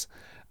dresses,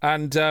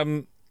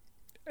 and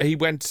he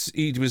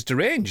was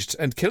deranged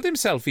and killed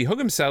himself. He hung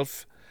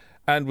himself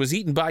and was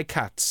eaten by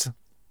cats.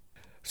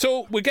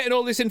 So we're getting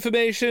all this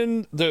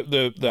information.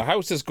 The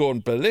house has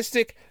gone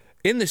ballistic.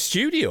 In the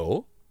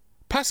studio,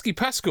 Pasky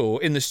Pasco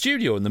in the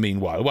studio in the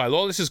meanwhile, while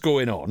all this is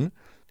going on,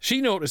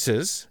 she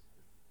notices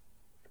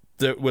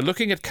that we're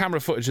looking at camera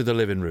footage of the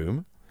living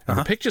room. And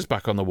the picture's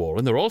back on the wall,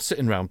 and they're all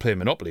sitting around playing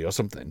Monopoly or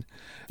something.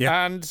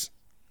 Yeah. And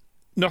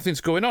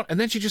nothing's going on. And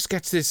then she just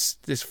gets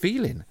this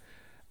feeling.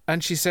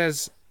 And she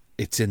says,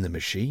 it's in the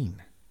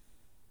machine.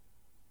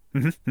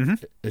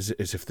 As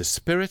if the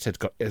spirit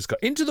has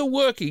got into the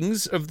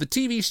workings of the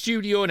TV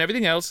studio and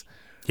everything else.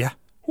 Yeah.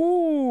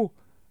 Ooh.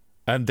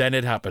 And then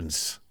it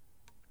happens.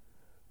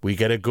 We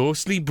get a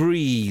ghostly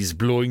breeze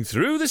blowing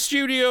through the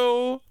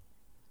studio.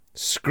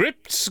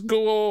 Scripts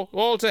go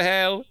all to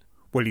hell.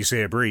 Well, you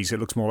say a breeze, it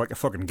looks more like a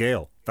fucking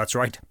gale. That's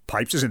right,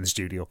 Pipes is in the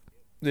studio.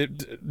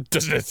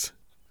 Doesn't it?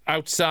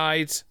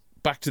 Outside,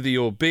 back to the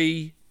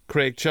OB,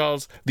 Craig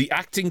Charles. The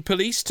acting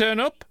police turn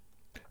up.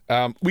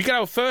 We get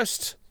our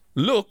first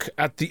look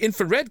at the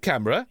infrared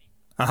camera.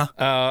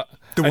 The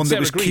one that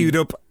was queued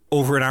up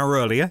over an hour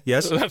earlier,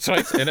 yes. That's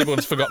right, and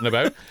everyone's forgotten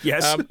about.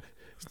 Yes.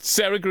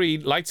 Sarah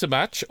Green lights a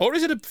match, or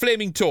is it a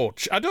flaming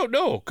torch? I don't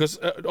know, because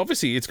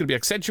obviously it's going to be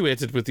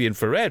accentuated with the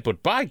infrared,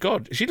 but by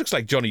God, she looks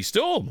like Johnny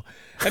Storm.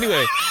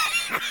 Anyway,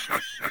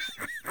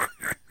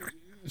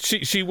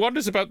 she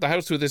wanders about the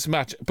house with this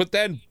match, but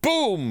then,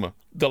 boom,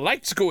 the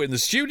lights go in the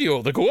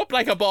studio. They go up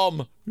like a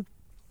bomb.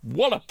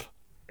 Wallop.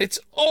 It's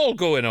all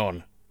going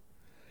on.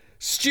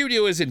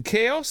 Studio is in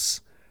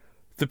chaos.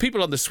 The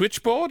people on the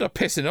switchboard are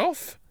pissing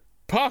off.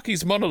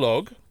 Parky's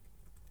monologue.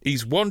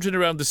 He's wandering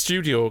around the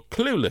studio,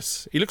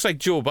 clueless. He looks like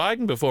Joe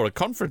Biden before a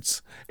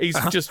conference. He's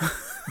just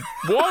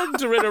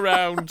wandering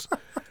around,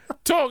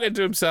 talking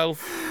to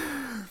himself.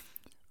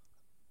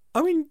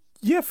 I mean,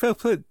 yeah, fair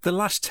play. The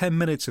last 10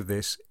 minutes of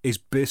this is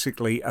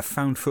basically a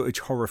found footage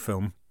horror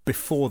film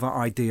before that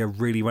idea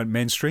really went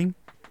mainstream.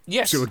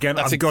 Yes, so again,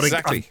 I've got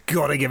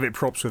to give it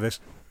props for this.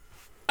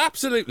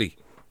 Absolutely,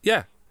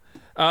 yeah.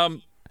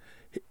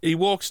 He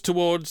walks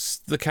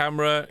towards the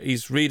camera,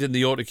 he's reading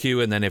the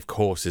autocue, and then, of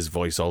course, his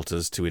voice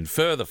alters to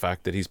infer the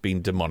fact that he's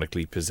been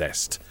demonically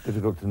possessed.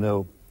 Difficult to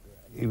know,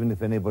 even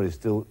if anybody's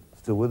still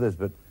with us,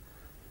 but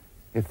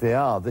if they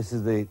are, this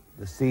is the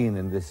scene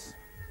in this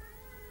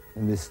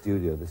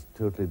studio, this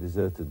totally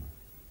deserted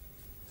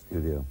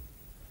studio.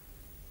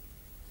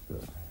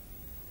 The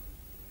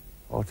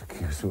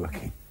autocue's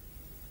working.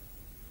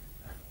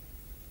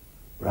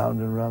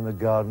 Round and round the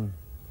garden,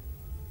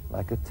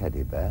 like a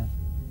teddy bear.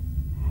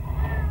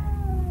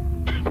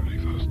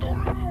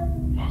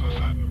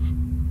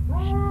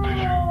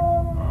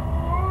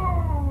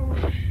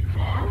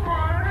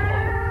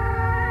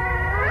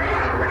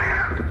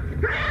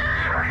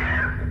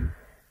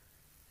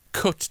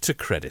 Cut to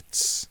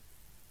credits.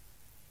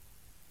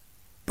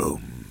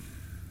 Boom.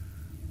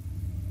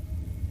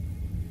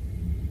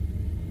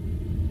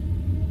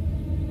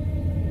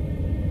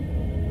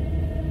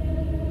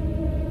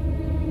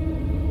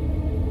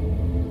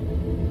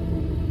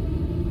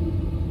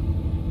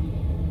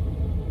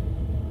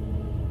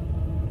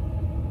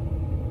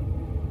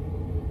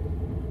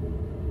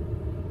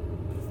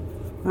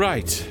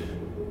 Right.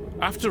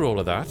 After all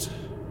of that,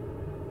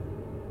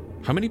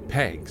 how many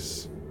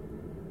pegs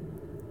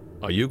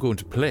are you going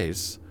to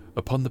place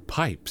upon the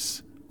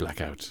pipes,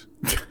 Blackout?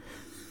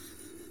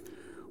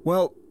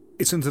 Well,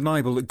 it's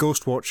undeniable that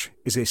Ghostwatch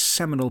is a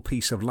seminal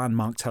piece of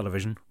landmark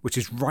television, which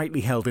is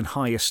rightly held in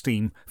high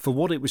esteem for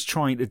what it was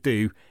trying to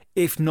do,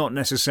 if not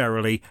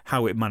necessarily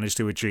how it managed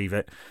to achieve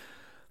it.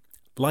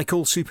 Like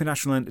all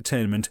supernatural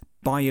entertainment,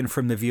 buy-in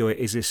from the viewer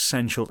is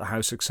essential to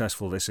how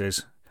successful this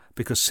is,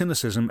 because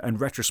cynicism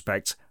and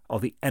retrospect are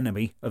the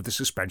enemy of the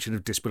suspension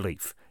of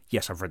disbelief.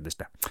 Yes, I've read this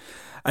down.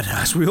 And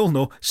as we all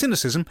know,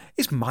 cynicism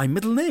is my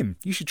middle name.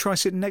 You should try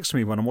sitting next to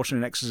me when I'm watching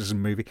an exorcism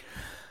movie.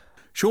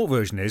 Short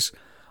version is,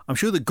 I'm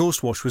sure that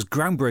Ghostwatch was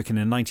groundbreaking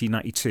in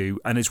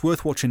 1992 and it's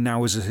worth watching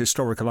now as a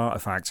historical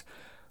artefact,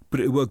 but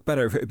it would work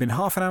better if it had been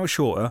half an hour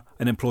shorter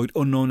and employed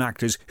unknown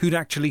actors who'd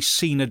actually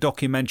seen a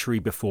documentary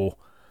before.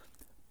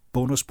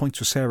 Bonus points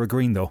for Sarah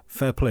Green, though.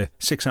 Fair play.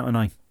 6 out of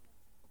 9.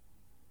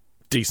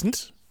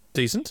 Decent.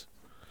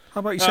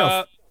 How about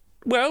yourself?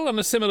 Well, on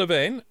a similar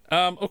vein,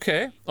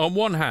 okay. On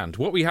one hand,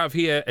 what we have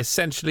here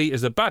essentially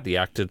is a badly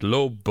acted,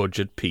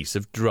 low-budget piece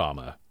of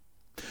drama.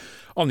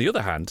 On the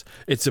other hand,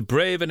 it's a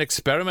brave and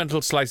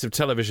experimental slice of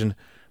television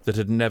that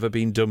had never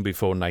been done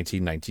before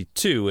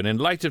 1992, and in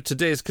light of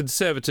today's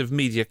conservative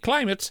media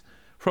climate,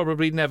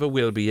 probably never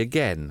will be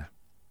again.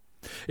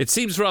 It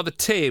seems rather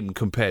tame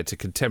compared to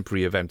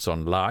contemporary events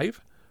on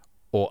live,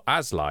 or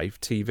as live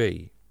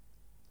TV.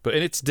 But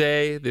in its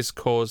day, this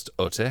caused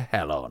utter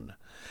hell on.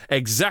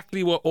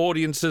 Exactly what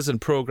audiences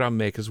and programme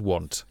makers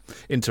want.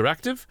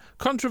 Interactive,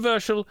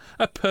 controversial,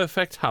 a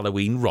perfect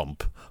Halloween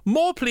romp.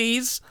 More,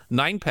 please.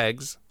 9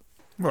 pegs.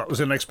 Well, that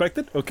was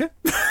unexpected. Okay.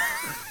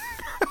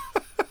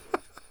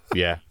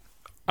 Yeah.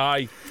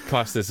 I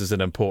class this as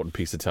an important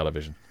piece of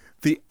television.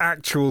 The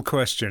actual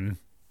question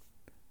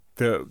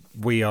that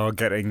we are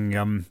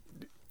getting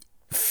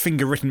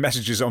finger-written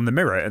messages on the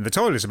mirror in the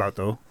toilets about,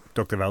 though,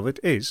 Dr. Velvet,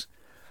 is,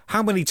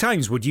 how many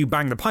times would you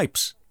bang the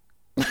pipes?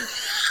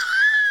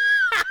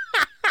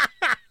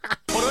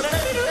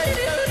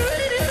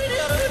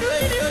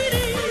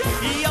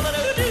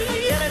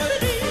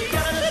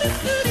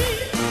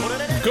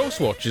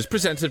 Ghostwatch is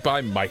presented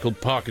by Michael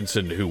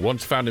Parkinson, who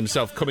once found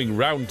himself coming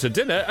round to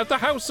dinner at the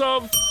house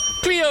of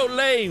Cleo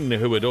Lane,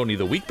 who had only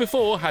the week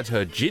before had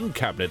her gin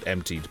cabinet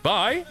emptied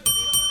by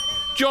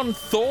John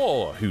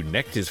Thor, who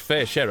necked his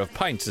fair share of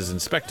pints as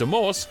Inspector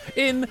Morse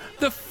in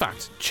the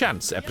Fat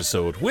Chance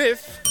episode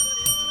with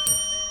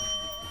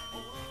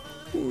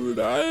A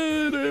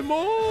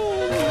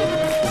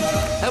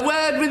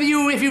word with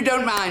you, if you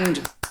don't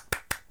mind.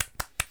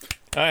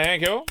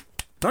 Thank you.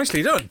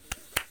 Nicely done.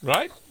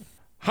 Right.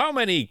 How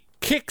many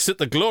kicks at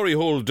the glory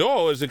hole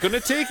door is it going to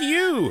take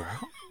you?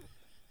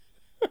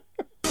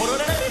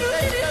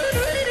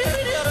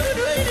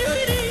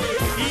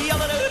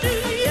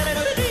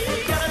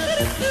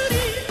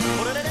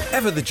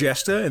 Ever the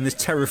jester in this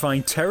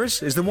terrifying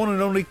terrace is the one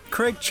and only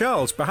Craig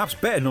Charles, perhaps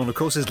better known, of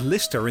course, as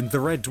Lister in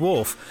The Red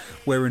Dwarf,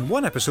 where in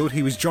one episode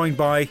he was joined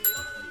by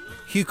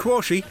Hugh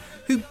Quashie,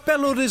 who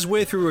bellowed his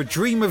way through a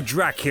dream of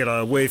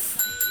Dracula with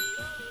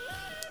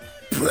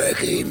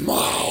Peggy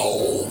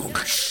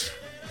Mount.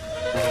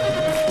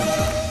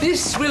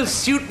 This will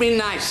suit me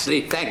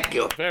nicely, thank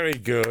you. Very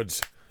good.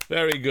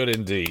 Very good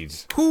indeed.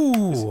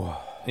 Ooh.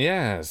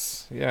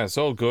 Yes,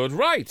 all good.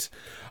 Right.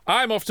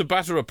 I'm off to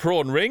batter a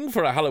prawn ring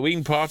for a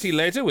Halloween party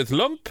later with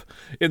Lump.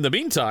 In the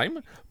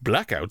meantime,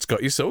 Blackout's got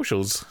your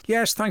socials.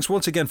 Yes, thanks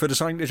once again for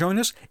deciding to join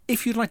us.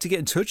 If you'd like to get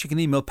in touch, you can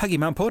email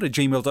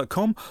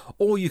peggymountpod@gmail.com,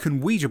 or you can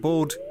Ouija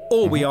board,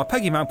 or we are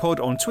Peggy Mount Pod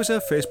on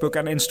Twitter, Facebook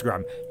and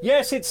Instagram.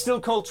 Yes, it's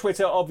still called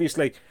Twitter,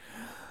 obviously.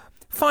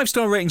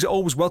 5-star ratings are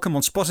always welcome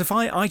on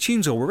Spotify,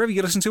 iTunes or wherever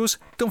you listen to us.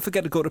 Don't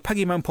forget to go to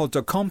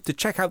peggymountpod.com to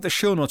check out the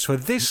show notes for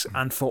this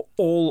and for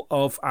all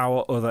of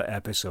our other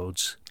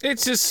episodes.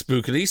 It's as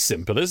spookily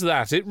simple as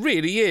that. It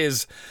really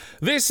is.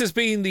 This has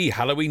been the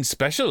Halloween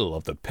special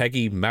of the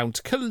Peggy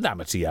Mount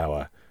Calamity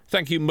Hour.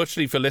 Thank you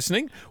muchly for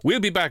listening. We'll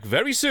be back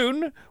very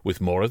soon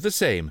with more of the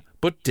same,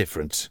 but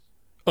different.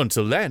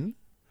 Until then,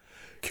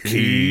 keep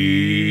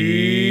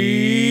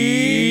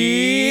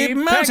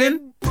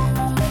mounting.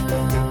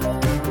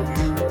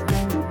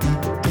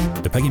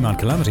 The Peggy Mount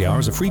Calamity Hour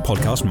is a free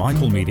podcast from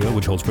iCall Media,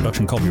 which holds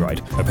production copyright.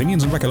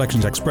 Opinions and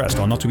recollections expressed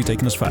are not to be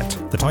taken as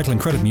fact. The title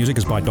and credit music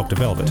is by Dr.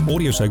 Velvet.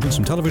 Audio segments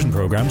from television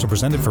programs are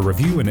presented for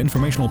review and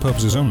informational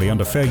purposes only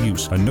under fair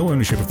use, and no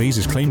ownership of these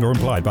is claimed or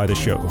implied by this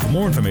show. For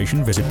more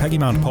information, visit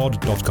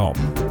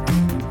peggymountpod.com.